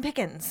been slim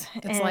pickings.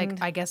 It's like,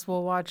 I guess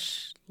we'll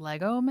watch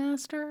Lego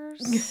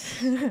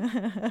Masters.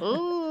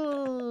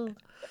 Ooh.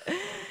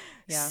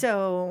 Yeah.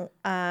 So,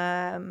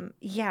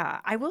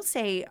 I will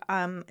say,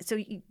 so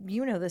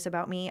you know this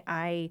about me.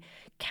 I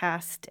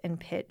cast and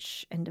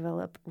pitch and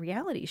develop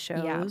reality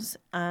shows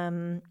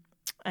and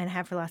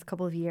have for the last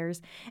couple of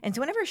years. And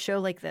so whenever a show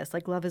like this,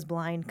 like Love is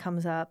Blind,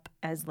 comes up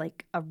as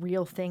like a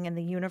real thing in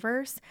the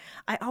universe,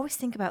 I always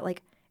think about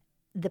like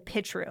the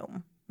pitch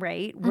room.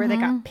 Right? Where they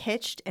got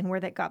pitched and where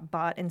that got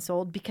bought and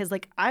sold. Because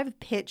like I've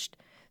pitched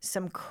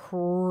some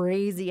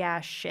crazy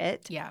ass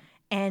shit. Yeah.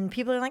 And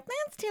people are like,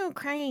 that's too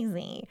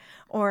crazy.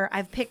 Or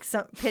I've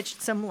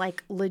pitched some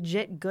like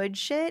legit good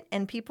shit,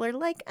 and people are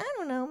like, I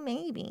don't know,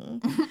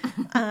 maybe.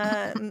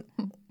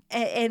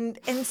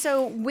 And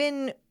so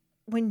when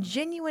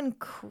genuine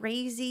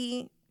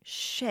crazy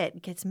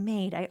shit gets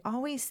made, I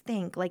always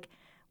think like,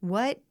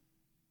 what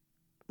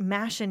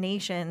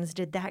machinations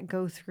did that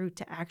go through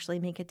to actually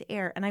make it to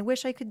air? And I want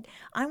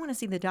to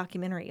see the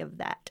documentary of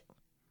that.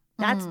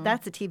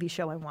 That's a TV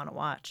show I want to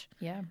watch.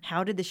 Yeah.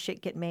 How did the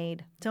shit get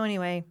made? So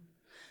anyway.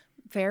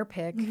 Fair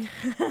pick.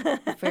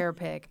 Fair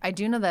pick. I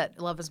do know that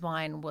Love is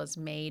Blind was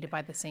made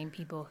by the same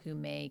people who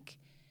make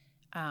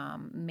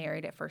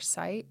Married at First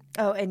Sight.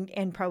 Oh,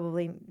 and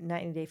probably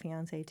 90 Day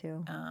Fiancé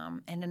too.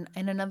 And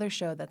another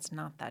show that's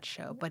not that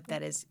show, but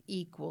that is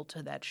equal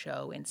to that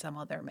show in some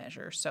other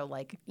measure. So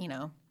like,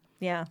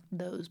 yeah,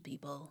 those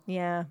people.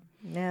 Yeah.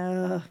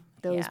 No,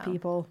 those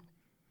people.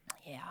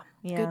 Yeah.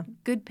 Yeah.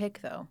 Good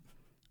pick though.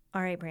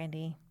 All right,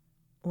 Brandy.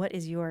 What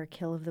is your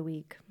kill of the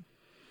week?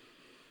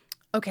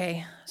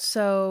 Okay,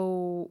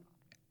 so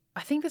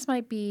I think this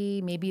might be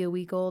maybe a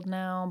week old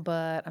now,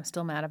 but I'm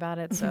still mad about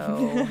it.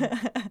 So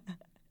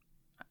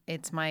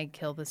it's my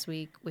kill this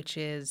week, which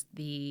is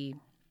the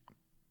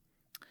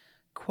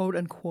quote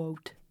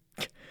unquote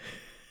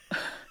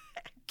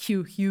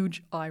cue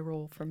huge eye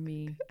roll from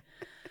me.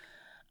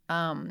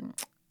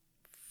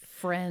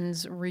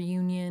 Friends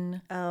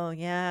reunion. Oh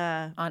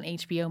yeah, on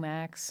HBO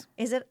Max.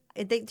 Is it?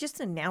 They just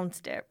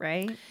announced it,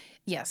 right?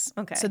 Yes.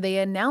 Okay. So they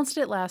announced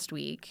it last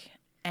week.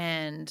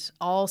 And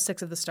all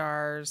 6 of the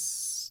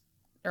stars,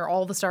 or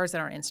all the stars that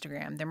are on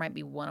Instagram, there might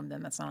be one of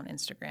them that's not on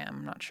Instagram,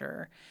 I'm not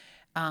sure,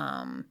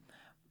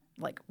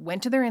 like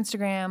went to their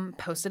Instagram,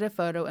 posted a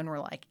photo, and were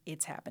like,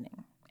 it's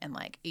happening. And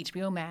like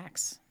HBO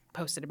Max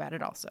posted about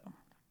it also.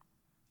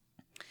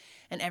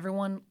 And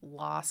everyone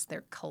lost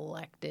their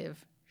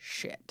collective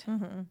shit.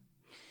 Mm-hmm.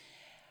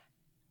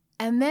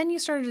 And then you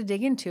started to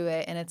dig into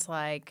it, and it's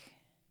like,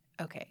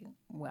 okay,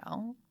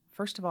 well,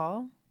 first of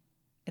all,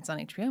 it's on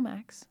HBO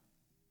Max.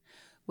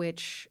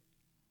 Which,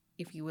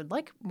 if you would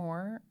like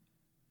more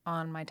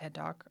on my TED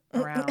Talk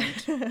around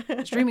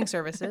streaming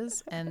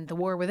services and the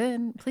war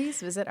within, please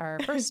visit our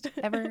first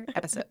ever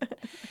episode.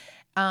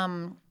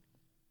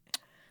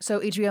 So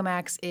HBO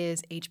Max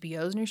is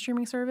HBO's new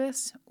streaming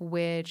service,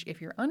 which, if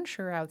you're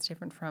unsure how it's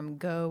different from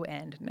Go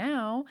and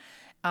Now,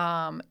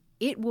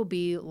 it will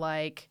be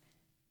like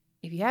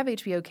if you have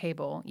HBO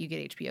cable, you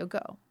get HBO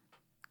Go.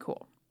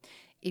 Cool.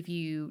 If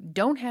you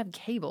don't have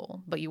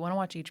cable, but you want to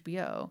watch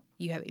HBO,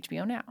 you have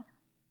HBO Now.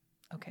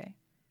 Okay.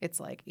 It's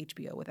like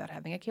HBO without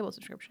having a cable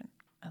subscription.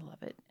 I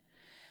love it.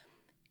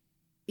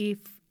 If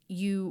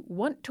you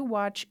want to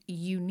watch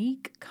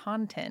unique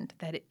content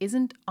that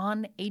isn't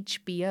on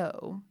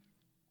HBO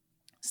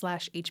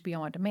 /HBO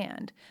on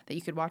demand that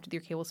you could watch with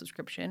your cable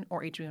subscription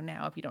or HBO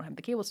Now if you don't have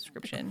the cable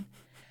subscription,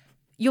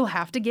 you'll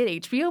have to get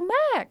HBO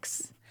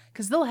Max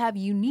because they'll have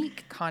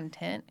unique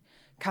content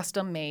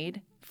custom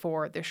made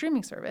for their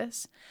streaming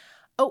service.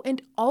 Oh,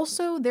 and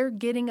also they're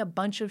getting a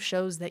bunch of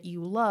shows that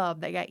you love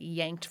that got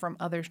yanked from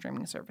other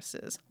streaming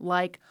services,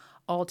 like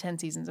all 10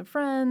 seasons of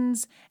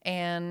Friends,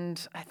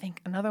 and I think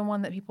another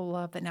one that people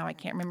love that now I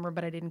can't remember,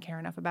 but I didn't care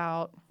enough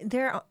about.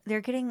 They're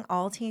getting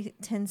all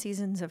 10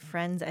 seasons of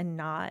Friends and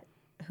not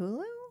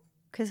Hulu?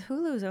 Because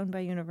Hulu is owned by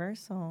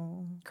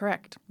Universal.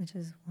 Correct. Which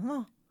is,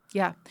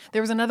 Yeah.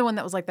 There was another one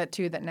that was like that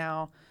too that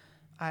now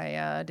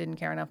I didn't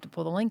care enough to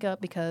pull the link up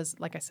because,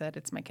 like I said,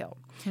 it's my kill.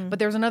 But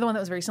there was another one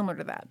that was very similar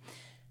to that.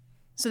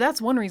 So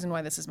that's one reason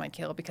why this is my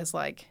kill, because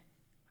like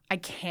I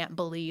can't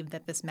believe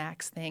that this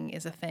Max thing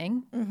is a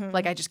thing. Mm-hmm.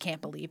 Like I just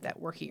can't believe that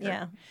we're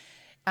here.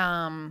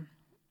 Yeah.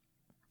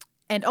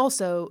 And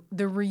also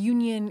the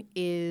reunion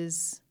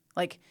is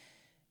like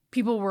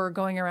people were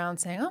going around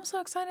saying, oh, I'm so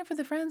excited for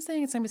the Friends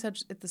thing. It's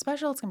the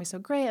special. It's gonna be so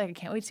great. Like I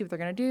can't wait to see what they're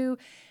gonna do.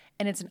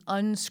 And it's an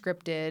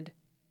unscripted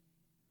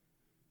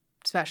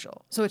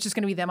special. So it's just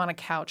gonna be them on a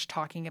couch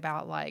talking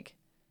about like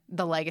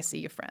the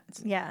legacy of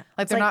Friends. Yeah.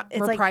 Like they're not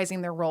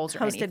reprising their roles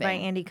or anything. Hosted by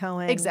Andy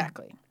Cohen.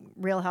 Exactly.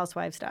 Real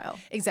Housewives style.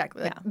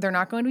 Exactly. Like, they're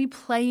not going to be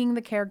playing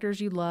the characters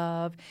you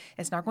love.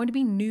 It's not going to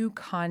be new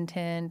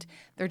content.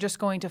 They're just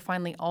going to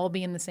finally all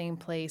be in the same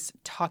place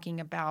talking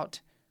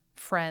about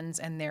Friends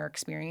and their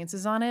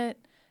experiences on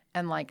it.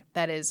 And like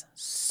that is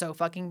so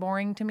fucking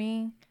boring to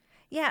me.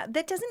 Yeah,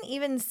 that doesn't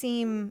even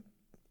seem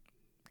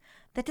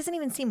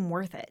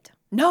worth it.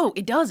 No,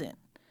 it doesn't.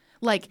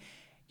 Like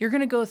you're going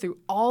to go through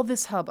all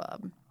this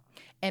hubbub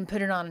and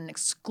put it on an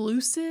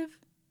exclusive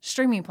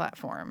streaming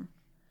platform.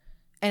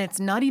 And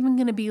it's not even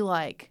going to be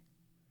like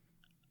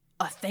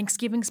a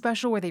Thanksgiving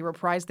special where they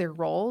reprise their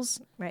roles.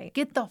 Right.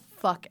 Get the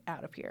fuck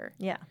out of here.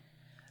 Yeah.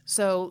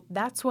 So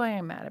that's why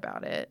I'm mad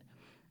about it.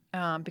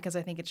 Because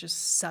I think it's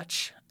just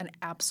such an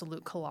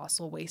absolute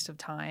colossal waste of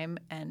time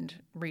and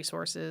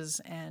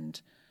resources.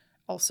 And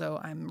also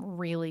I'm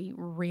really,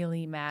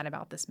 really mad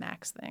about this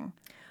Max thing.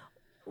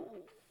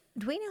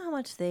 Do we know how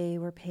much they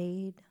were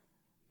paid?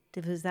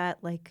 Was that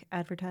like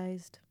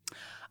advertised?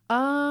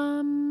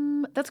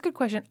 That's a good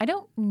question. I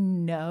don't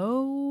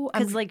know.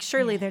 Because, like,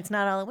 surely there's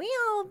not all, we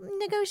all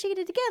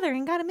negotiated together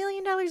and got $1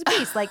 million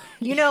apiece. Like,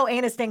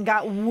 Aniston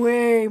got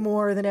way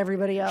more than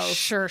everybody else.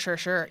 Sure.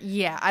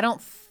 Yeah,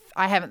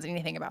 I haven't seen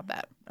anything about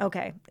that.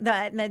 Okay.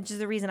 That's just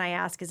the reason I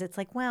ask is it's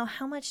like, well,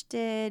 how much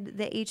did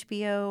the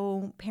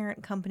HBO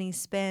parent company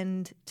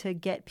spend to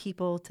get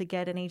people to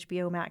get an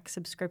HBO Max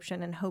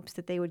subscription in hopes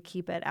that they would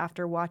keep it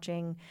after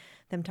watching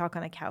them talk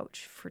on a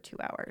couch for 2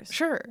 hours?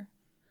 Sure.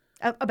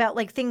 About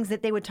like things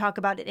that they would talk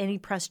about at any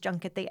press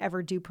junket they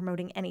ever do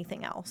promoting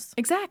anything else.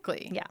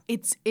 Exactly. Yeah.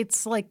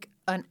 It's like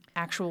an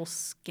actual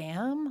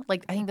scam.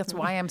 Like, I think that's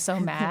why I'm so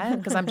mad,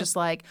 because I'm just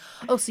like,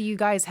 oh, so you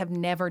guys have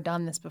never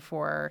done this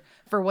before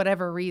for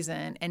whatever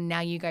reason, and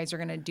now you guys are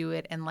going to do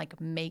it and like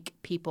make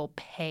people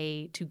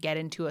pay to get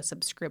into a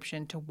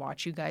subscription to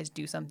watch you guys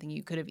do something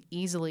you could have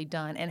easily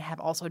done and have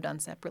also done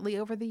separately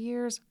over the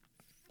years.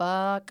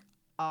 Fuck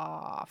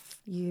off.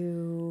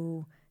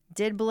 You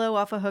did blow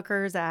off a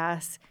hooker's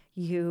ass.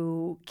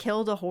 You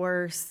killed a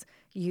horse.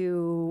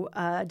 You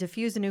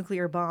defused a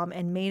nuclear bomb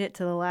and made it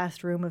to the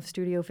last room of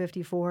Studio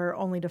 54,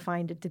 only to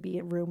find it to be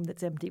a room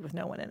that's empty with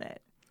no one in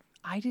it.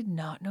 I did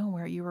not know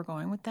where you were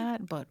going with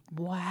that, but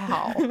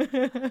wow.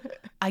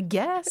 I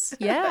guess,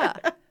 yeah.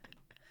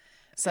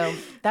 So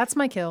that's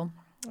my kill.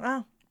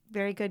 Wow,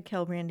 very good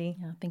kill, Brandy.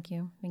 Yeah, thank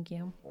you.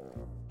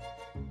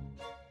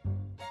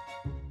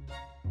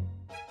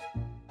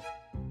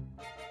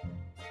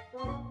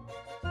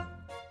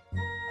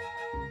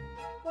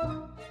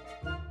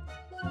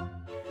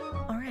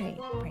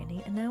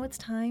 Brandy, and now it's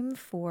time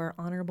for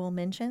honorable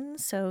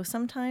mentions. So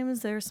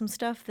sometimes there's some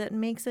stuff that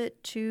makes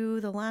it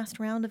to the last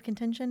round of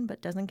contention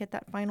but doesn't get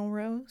that final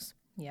rose.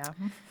 Yeah.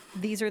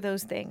 These are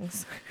those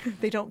things.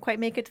 They don't quite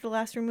make it to the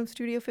last room of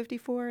Studio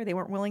 54. They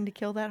weren't willing to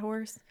kill that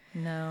horse.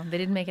 No, they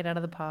didn't make it out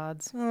of the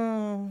pods.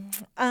 Oh.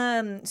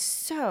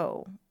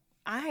 So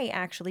I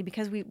actually,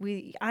 because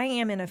I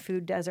am in a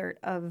food desert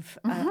of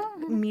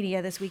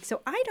media this week,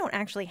 so I don't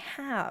actually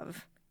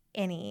have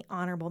any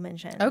honorable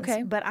mentions.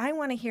 Okay. But I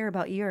want to hear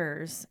about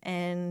yours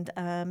and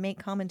make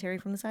commentary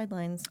from the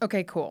sidelines.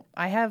 Okay, cool.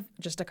 I have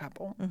just a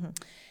couple.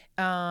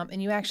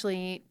 And you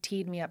actually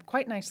teed me up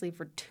quite nicely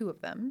for two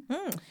of them,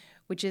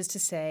 which is to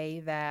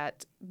say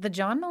that the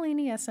John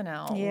Mulaney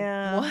SNL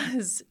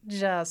was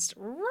just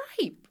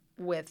ripe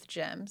with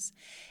gems.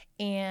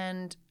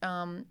 And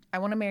I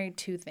want to marry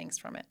two things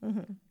from it.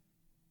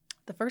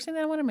 The first thing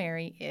that I want to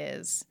marry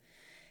is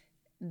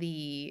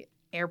the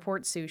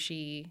airport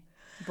sushi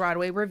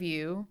Broadway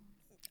review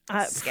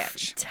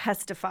sketch.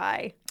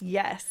 Testify.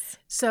 Yes.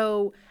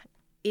 So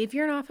if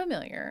you're not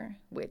familiar,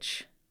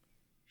 which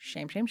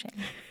shame,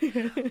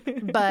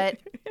 but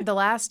the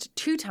last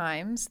two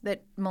times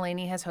that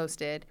Mulaney has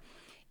hosted,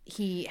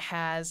 he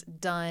has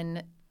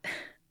done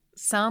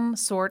some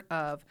sort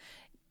of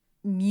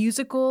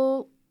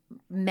musical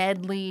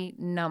medley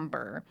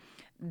number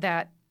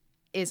that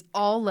is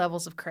all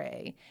levels of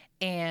cray,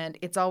 and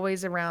it's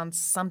always around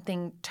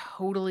something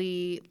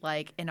totally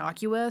like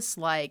innocuous,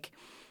 like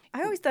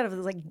I always thought of it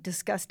as like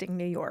disgusting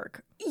New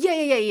York.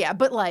 Yeah,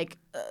 but like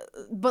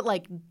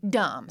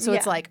dumb. So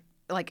it's like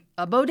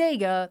a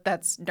bodega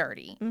that's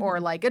dirty,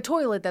 or like a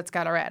toilet that's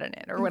got a rat in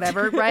it, or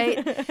whatever, right?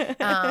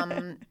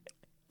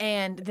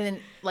 And then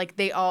like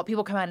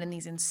people come out in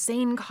these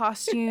insane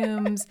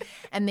costumes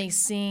and they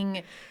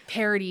sing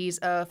parodies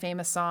of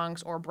famous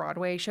songs or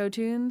Broadway show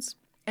tunes.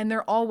 And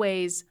they're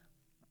always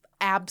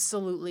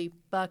absolutely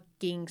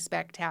fucking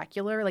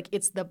spectacular. Like,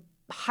 it's the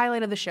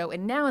highlight of the show.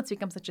 And now it's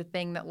become such a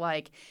thing that,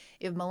 like,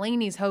 if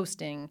Mulaney's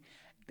hosting,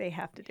 they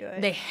have to do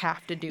it. They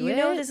have to do it. You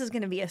know this is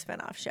going to be a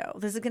spinoff show.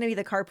 This is going to be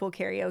the carpool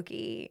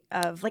karaoke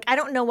of, like, I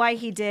don't know why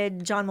he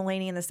did John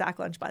Mulaney and the Sack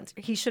Lunch Buns.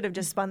 He should have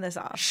just spun this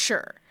off.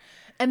 Sure.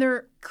 And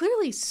they're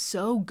clearly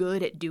so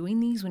good at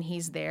doing these when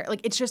he's there. Like,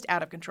 it's just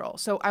out of control.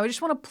 So I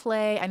just want to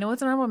play. I know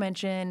it's an honorable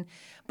mention,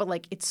 but,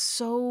 like, it's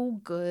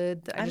so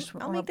good that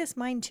I'll make this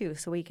mine, too,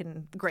 so we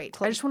can...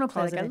 Great. I just want to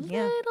play, like, a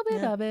little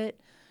bit of it.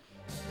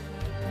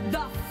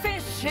 The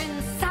fish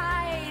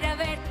inside of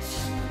it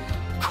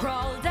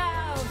crawled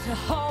out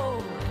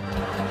whole.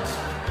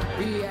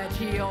 Yet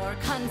you're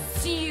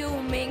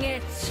consuming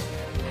it.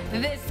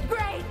 This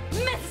great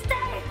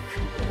mistake.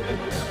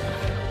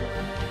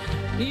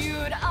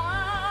 You'd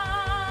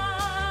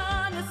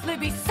honestly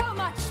be so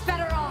much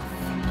better off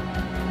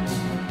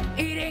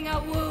eating a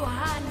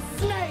Wuhan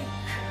snake.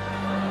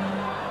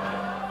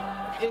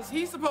 Is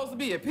he supposed to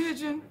be a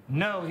pigeon?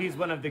 No, he's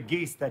one of the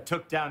geese that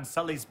took down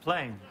Sully's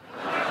plane.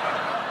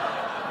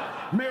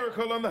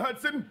 Miracle on the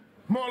Hudson?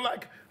 More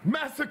like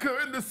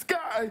massacre in the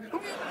sky.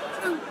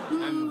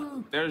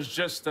 And there's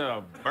just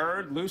a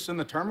bird loose in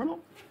the terminal?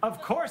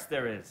 Of course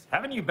there is.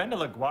 Haven't you been to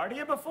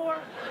LaGuardia before?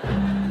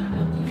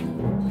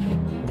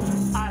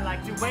 I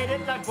like to wait at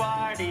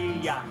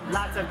LaGuardia.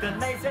 Lots of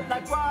delays at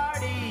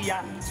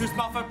LaGuardia. Too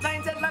small for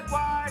planes at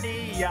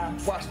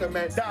LaGuardia. Watch the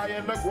man die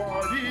in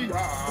LaGuardia.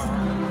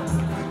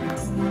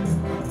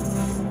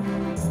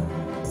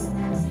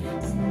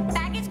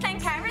 Baggage claim,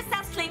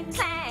 carousels, clink,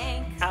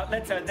 clank.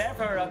 Outlets are there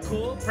for a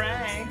cool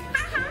prank.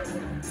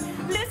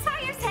 Loose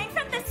wires hang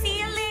from the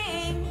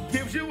ceiling.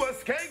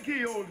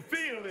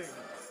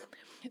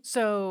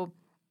 So,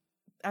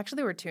 actually,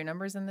 there were 2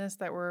 numbers in this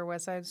that were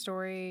West Side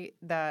Story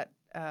that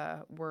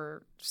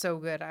were so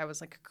good. I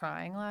was like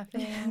crying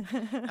laughing.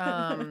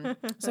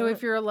 So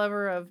if you're a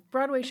lover of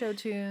Broadway show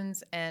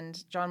tunes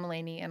and John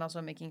Mulaney and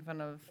also making fun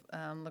of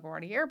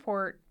LaGuardia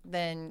Airport,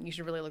 then you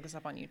should really look this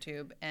up on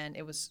YouTube. And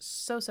it was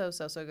so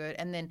good.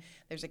 And then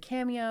there's a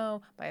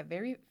cameo by a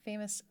very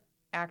famous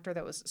actor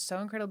that was so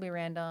incredibly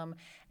random,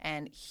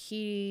 and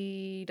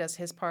he does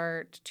his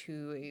part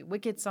to a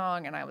Wicked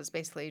song, and I was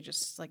basically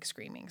just like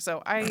screaming.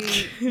 So I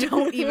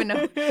don't even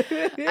know.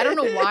 I don't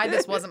know why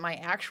this wasn't my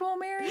actual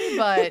Mary,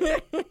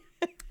 but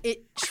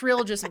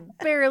Trill just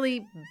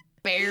barely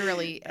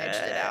edged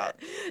it out.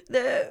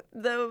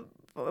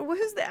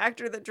 Who's the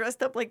actor that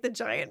dressed up like the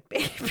giant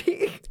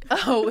baby?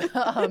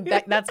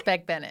 That's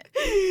Beck Bennett.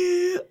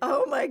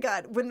 Oh my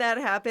God. When that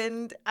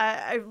happened,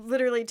 I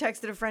literally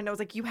texted a friend. I was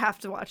like, you have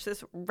to watch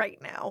this right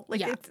now.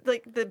 Like, it's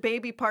like the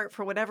baby part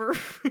for whatever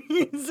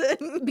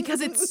reason. Because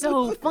it's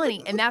so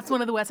funny. And that's one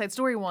of the West Side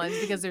Story ones,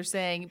 because they're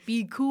saying,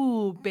 be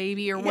cool,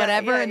 baby, or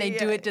whatever. And they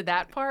do it to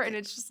that part. And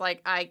it's just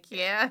like, I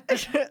can't.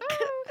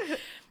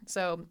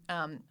 So,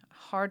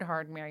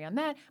 hard Mary on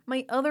that.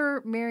 My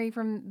other Mary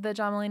from the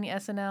John Mulaney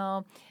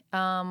SNL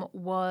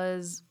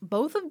was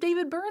both of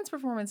David Byrne's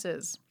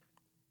performances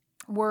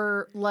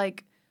were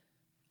like,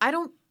 I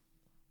don't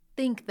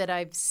think that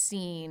I've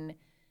seen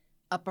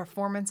a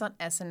performance on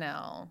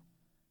SNL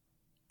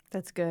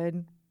that's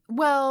good.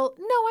 Well,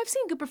 no, I've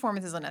seen good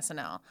performances on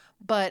SNL,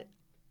 but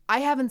I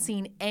haven't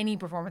seen any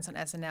performance on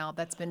SNL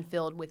that's been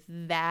filled with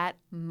that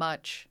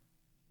much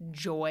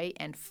joy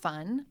and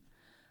fun,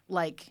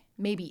 like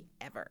maybe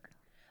ever.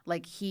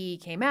 Like, he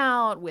came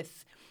out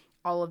with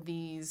all of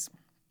these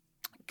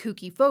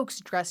kooky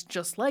folks dressed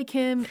just like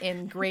him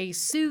in gray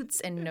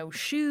suits and no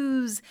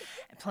shoes,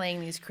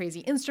 playing these crazy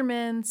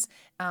instruments.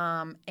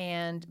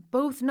 And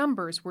both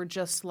numbers were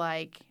just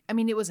like, I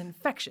mean, it was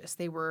infectious.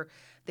 They were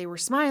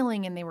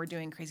smiling, and they were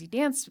doing crazy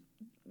dance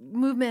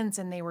movements,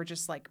 and they were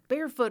just like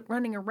barefoot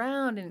running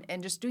around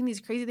and just doing these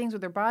crazy things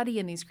with their body,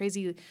 and these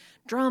crazy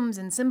drums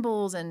and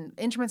cymbals and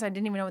instruments I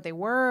didn't even know what they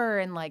were.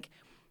 And like,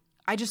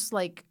 I just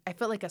like, I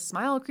felt like a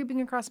smile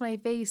creeping across my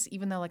face,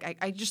 even though like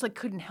I just like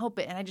couldn't help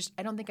it. And I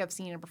don't think I've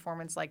seen a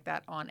performance like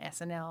that on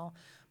SNL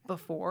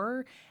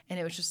before. And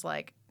it was just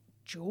like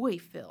joy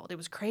filled. It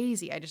was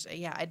crazy. I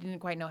didn't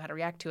quite know how to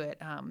react to it.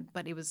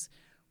 But it was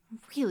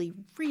really,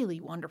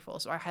 really wonderful.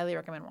 So I highly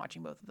recommend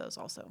watching both of those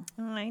also.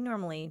 I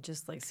normally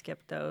just like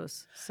skip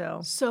those.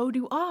 So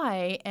do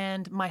I.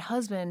 And my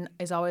husband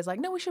is always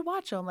like, no, we should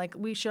watch them. Like,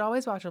 we should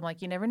always watch them.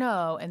 Like, you never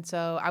know. And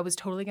so I was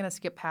totally going to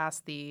skip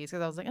past these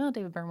because I was like, oh,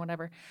 David Byrne,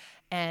 whatever.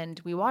 And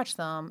we watched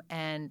them.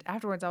 And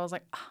afterwards I was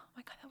like, oh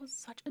my God, that was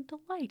such a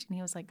delight. And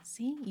he was like,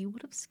 see, you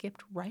would have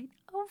skipped right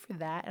over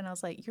that. And I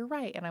was like, you're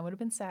right. And I would have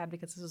been sad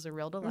because this was a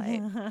real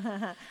delight.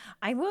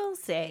 I will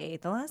say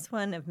the last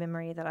one of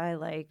memory that I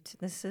liked,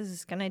 this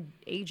is going to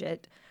age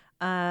it.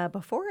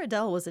 Before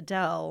Adele was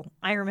Adele,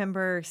 I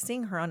remember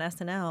seeing her on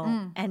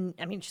SNL. And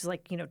I mean, she's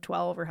like,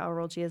 12 or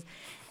however old she is.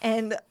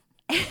 And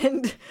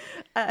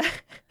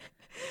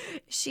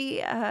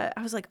she, I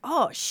was like,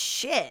 oh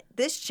shit,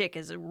 this chick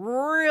is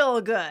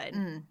real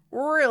good.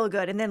 Real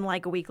good. And then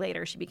like a week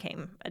later, she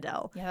became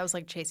Adele. Yeah, that was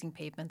like Chasing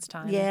Pavement's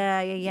time.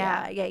 Yeah.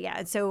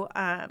 And so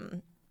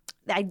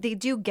they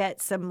do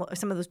get some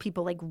of those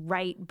people like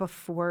right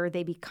before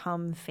they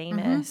become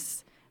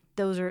famous.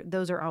 Those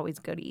are always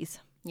goodies.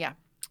 Yeah.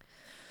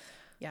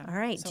 All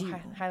right. So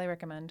highly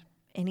recommend.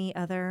 Any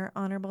other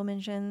honorable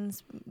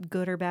mentions,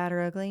 good or bad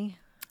or ugly?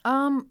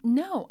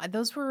 No,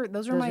 those were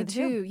my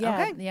 2.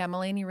 Yeah. Okay. Yeah.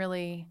 Mulaney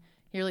really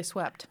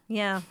swept.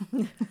 Yeah.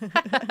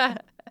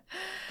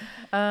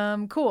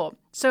 Cool.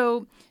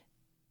 So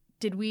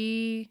did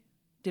we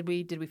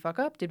fuck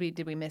up?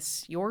 Did we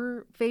miss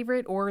your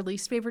favorite or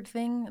least favorite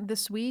thing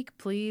this week?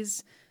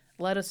 Please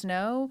let us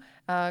know.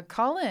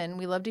 Call in.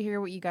 We love to hear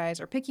what you guys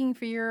are picking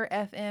for your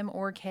FM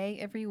or K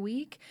every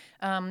week.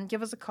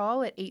 Give us a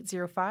call at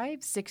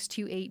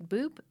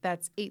 805-628-BOOP.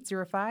 That's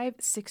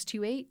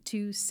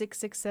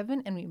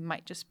 805-628-2667, and we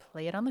might just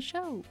play it on the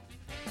show.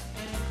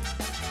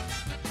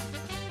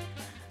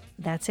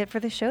 That's it for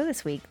the show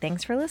this week.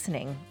 Thanks for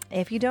listening.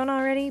 If you don't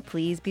already,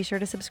 please be sure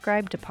to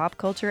subscribe to Pop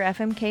Culture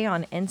FMK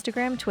on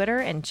Instagram, Twitter,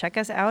 and check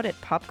us out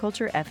at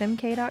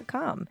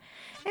popculturefmk.com.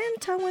 And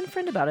tell one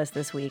friend about us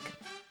this week.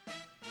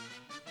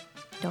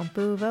 Don't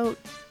boo, vote.